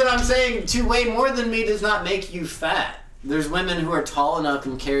tiny. Here's what I'm saying: to weigh more than me does not make you fat. There's women who are tall enough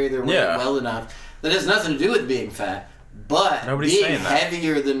and carry their weight well enough. That has nothing to do with being fat. But being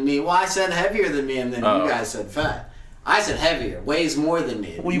heavier than me, well, I said heavier than me, and then you guys said fat. I said heavier, weighs more than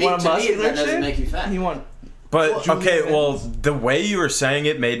me. Well, you want a muscular that doesn't make you fat. You want. But the way you were saying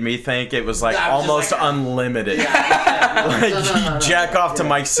it made me think it was like almost unlimited. Yeah, you jack off to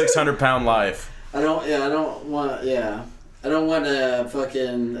Mike's 600-pound life. I don't want a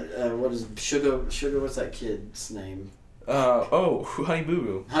fucking what is sugar? What's that kid's name? Honey Boo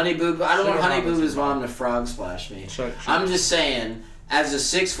Boo. Honey Boo Boo. I don't want Honey Boo Boo's mom to frog splash me. Sure. I'm just saying, as a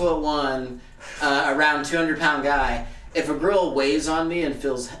 6'1", around 200-pound guy, if a girl weighs on me and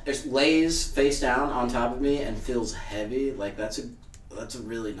lays face down on top of me and feels heavy, like that's a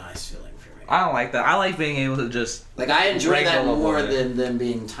really nice feeling for me. I don't like that. I like being able to just I enjoy that more than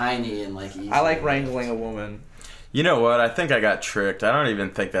being tiny and easy. I like wrangling a woman. You know what? I think I got tricked. I don't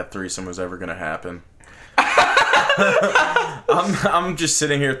even think that threesome was ever gonna happen. I'm just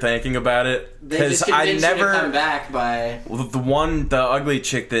sitting here thinking about it because I never come back by the ugly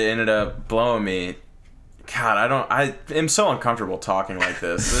chick that ended up blowing me. God, I am so uncomfortable talking like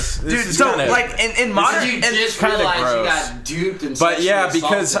this. Dude, is so kinda, like in modern, you just realized you got duped and but yeah,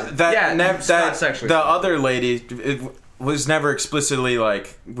 because assaulted. the other lady. It was never explicitly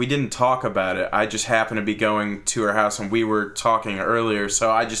like we didn't talk about it. I just happened to be going to her house and we were talking earlier,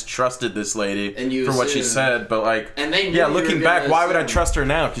 so I just trusted this lady for what she said. But looking back, why would I trust her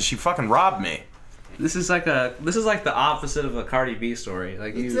now? Because she fucking robbed me. This is like the opposite of a Cardi B story.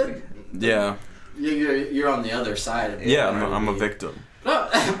 Like you, yeah. You're on the other side of it. Yeah, I'm a victim. Dude,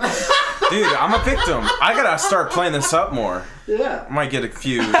 I'm a victim. I gotta start playing this up more. Yeah. I might get a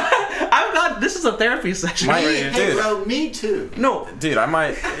few. I'm not. This is a therapy session. Hey, bro, me too. No, dude, I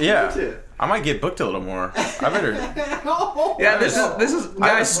might. Yeah, me too. I might get booked a little more. I better. Yeah, this is. I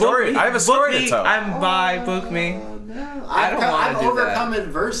have a story. I have a story to tell. I'm bi. Book me. No. I've overcome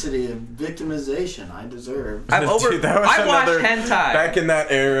adversity and victimization. I deserve. I watched hentai. Back in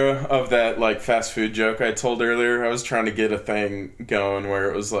that era of that like fast food joke I told earlier, I was trying to get a thing going where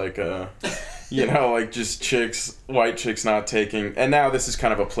it was like like just white chicks not taking, and now this is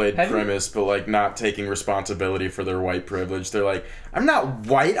kind of a played premise, but like not taking responsibility for their white privilege. They're like, I'm not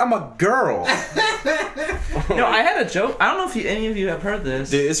white, I'm a girl. No, I had a joke. I don't know if any of you have heard this.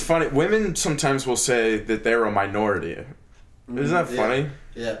 Dude, it's funny. Women sometimes will say that they're a minority. Isn't that funny?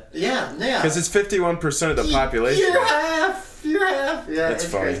 Yeah. Because it's 51% of the population. You're half. Yeah, that's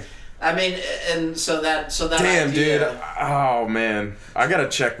funny. Crazy. I mean, and so that damn, idea, dude. Oh, man. I gotta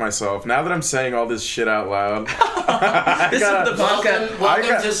check myself. Now that I'm saying all this shit out loud. This is the podcast.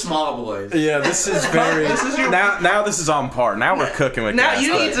 Welcome to Small Boys. Yeah, this is very... Now this is on par. Now we're cooking with now gas.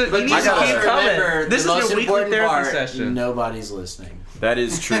 You need to keep coming. This is your weekly therapy session. Nobody's listening. That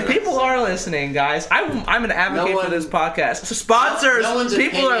is true. People are listening, guys. I'm an advocate for this podcast. So sponsors,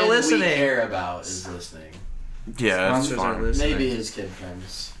 people are listening. We care about is listening. Yeah, that's fine. Maybe his kid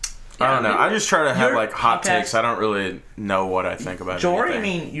friends. I don't know. I just try to have like hot takes. I don't really know what I think about it. Jory, I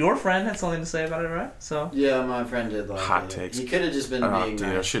mean, your friend had something to say about it, right? So yeah, my friend did like hot takes. He could have just been being dude,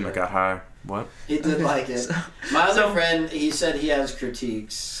 nice. I shouldn't have got high. What? He did like it. My other friend, he said he has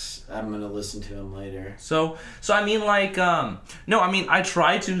critiques. I'm gonna listen to him later. So I mean, like, I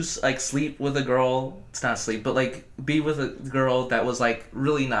tried to like sleep with a girl. It's not sleep, but like be with a girl that was like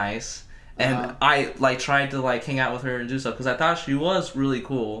really nice. And I like tried to like hang out with her and do stuff because I thought she was really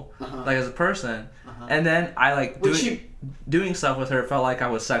cool, like as a person. And then I like doing stuff with her felt like I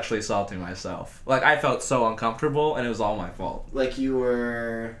was sexually assaulting myself. Like I felt so uncomfortable, and it was all my fault. Like you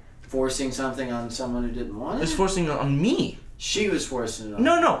were forcing something on someone who didn't want it. It was forcing it on me. She was forcing it on.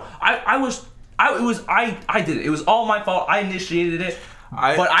 No. I did it. It was all my fault. I initiated it.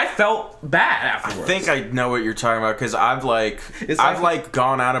 But I felt bad afterwards. I think I know what you're talking about because I've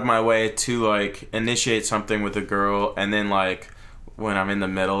gone out of my way to like initiate something with a girl, and then like when I'm in the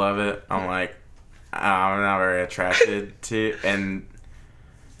middle of it, I'm like, I'm not very attracted to and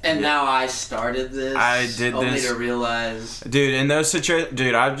now I started this. I did only this to realize, dude. In those situations,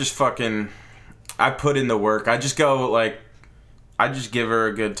 dude, I put in the work. I just go like. I just give her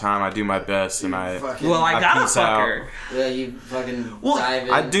a good time. I do my best, and I gotta peace fuck out. her. Yeah, you fucking Well, dive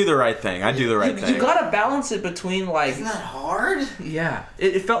in. I do the right thing. You gotta balance it between like. Isn't that hard? Yeah,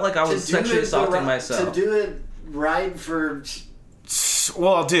 it felt like I was sexually assaulting myself. To do it right for.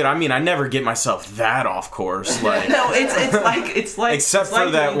 Well, dude, I mean, I never get myself that off course. Like, No, it's like except it's for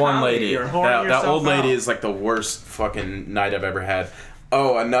like that doing one comedy lady. or whoring That old yourself lady out. is like the worst fucking night I've ever had.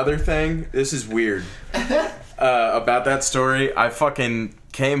 Oh, another thing. This is weird. About that story, I fucking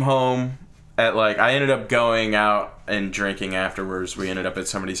came home at like I ended up going out and drinking afterwards. We ended up at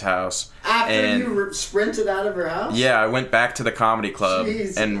somebody's house. After you sprinted out of her house? Yeah, I went back to the comedy club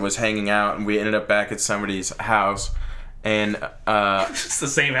Jeez. and was hanging out, and we ended up back at somebody's house. And It's the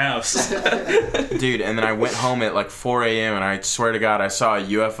same house. dude, and then I went home at like 4 a.m. and I swear to God, I saw a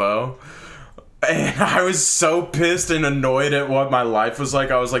UFO. And I was so pissed and annoyed at what my life was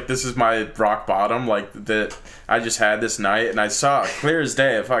like. I was like, this is my rock bottom, like, that I just had this night. And I saw, clear as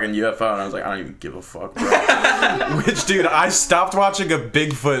day, a fucking UFO. And I was like, I don't even give a fuck, bro. Which, dude, I stopped watching a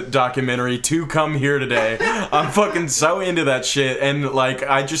Bigfoot documentary to come here today. I'm fucking so into that shit. And, like,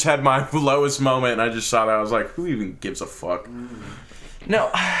 I just had my lowest moment. And I just saw that. I was like, who even gives a fuck?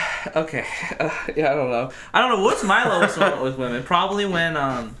 No, okay, yeah, I don't know. What's my lowest moment with women? Probably when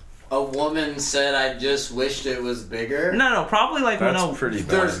A woman said, "I just wished it was bigger." No, probably like That's when pretty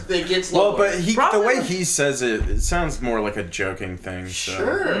bad. It gets Well, lower. but the way he says it, it sounds more like a joking thing. So.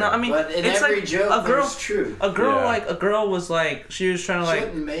 Sure. No, I mean, but in it's every like joke, a girl- there's truth. a girl was like, she was trying to She like,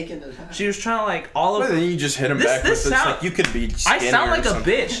 wasn't making it happen. she was trying to like all of. But then you just hit him This- back this with sound- it's like you could be I skinnier sound like or a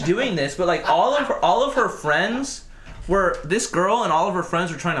something. bitch doing this, but like all of her friends were this girl, and all of her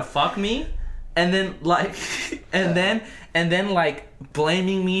friends were trying to fuck me, and then like, and then like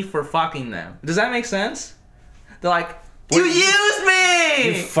blaming me for fucking them. Does that make sense? They're like, you used me.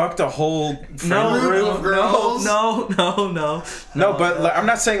 You fucked a whole friend No, group? of girls? no. No, but like, I'm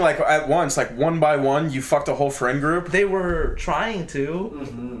not saying like at once, like one by one, you fucked a whole friend group. They were trying to.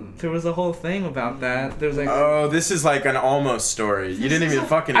 Mm-hmm. There was a whole thing about that. There was like, Oh, this is like an almost story. You didn't even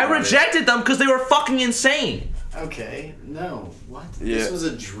fucking. I rejected them because they were fucking insane. Okay, no. What? Yeah. This was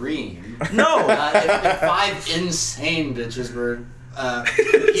a dream. No. If 5 insane bitches were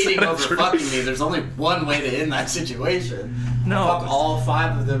competing over fucking me, there's only one way to end that situation. No. Fuck all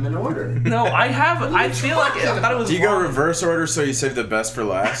 5 of them in order. No, I feel like I thought it was. Do you go wrong. reverse order so you save the best for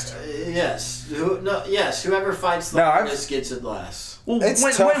last? Yes. Yes. Whoever fights the No, I've- longest gets it last. Well, It's tough.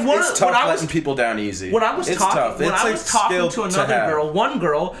 It's tough when I was letting people down easy. when I was it's talking tough. when It's I like was talking skill to another have. girl, one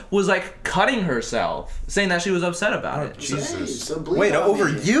girl was like cutting herself, saying that she was upset about it. Jesus. Hey, so bleed Wait, on over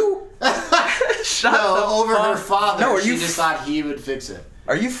me. you? Shut No, the over her fuck. father. No, are she you just thought he would fix it.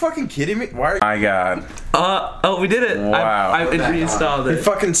 Are you fucking kidding me? Why are you... My God. Oh, we did it. Wow. I We're back reinstalled He it.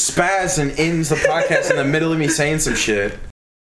 fucking spaz and ends the podcast in the middle of me saying some shit.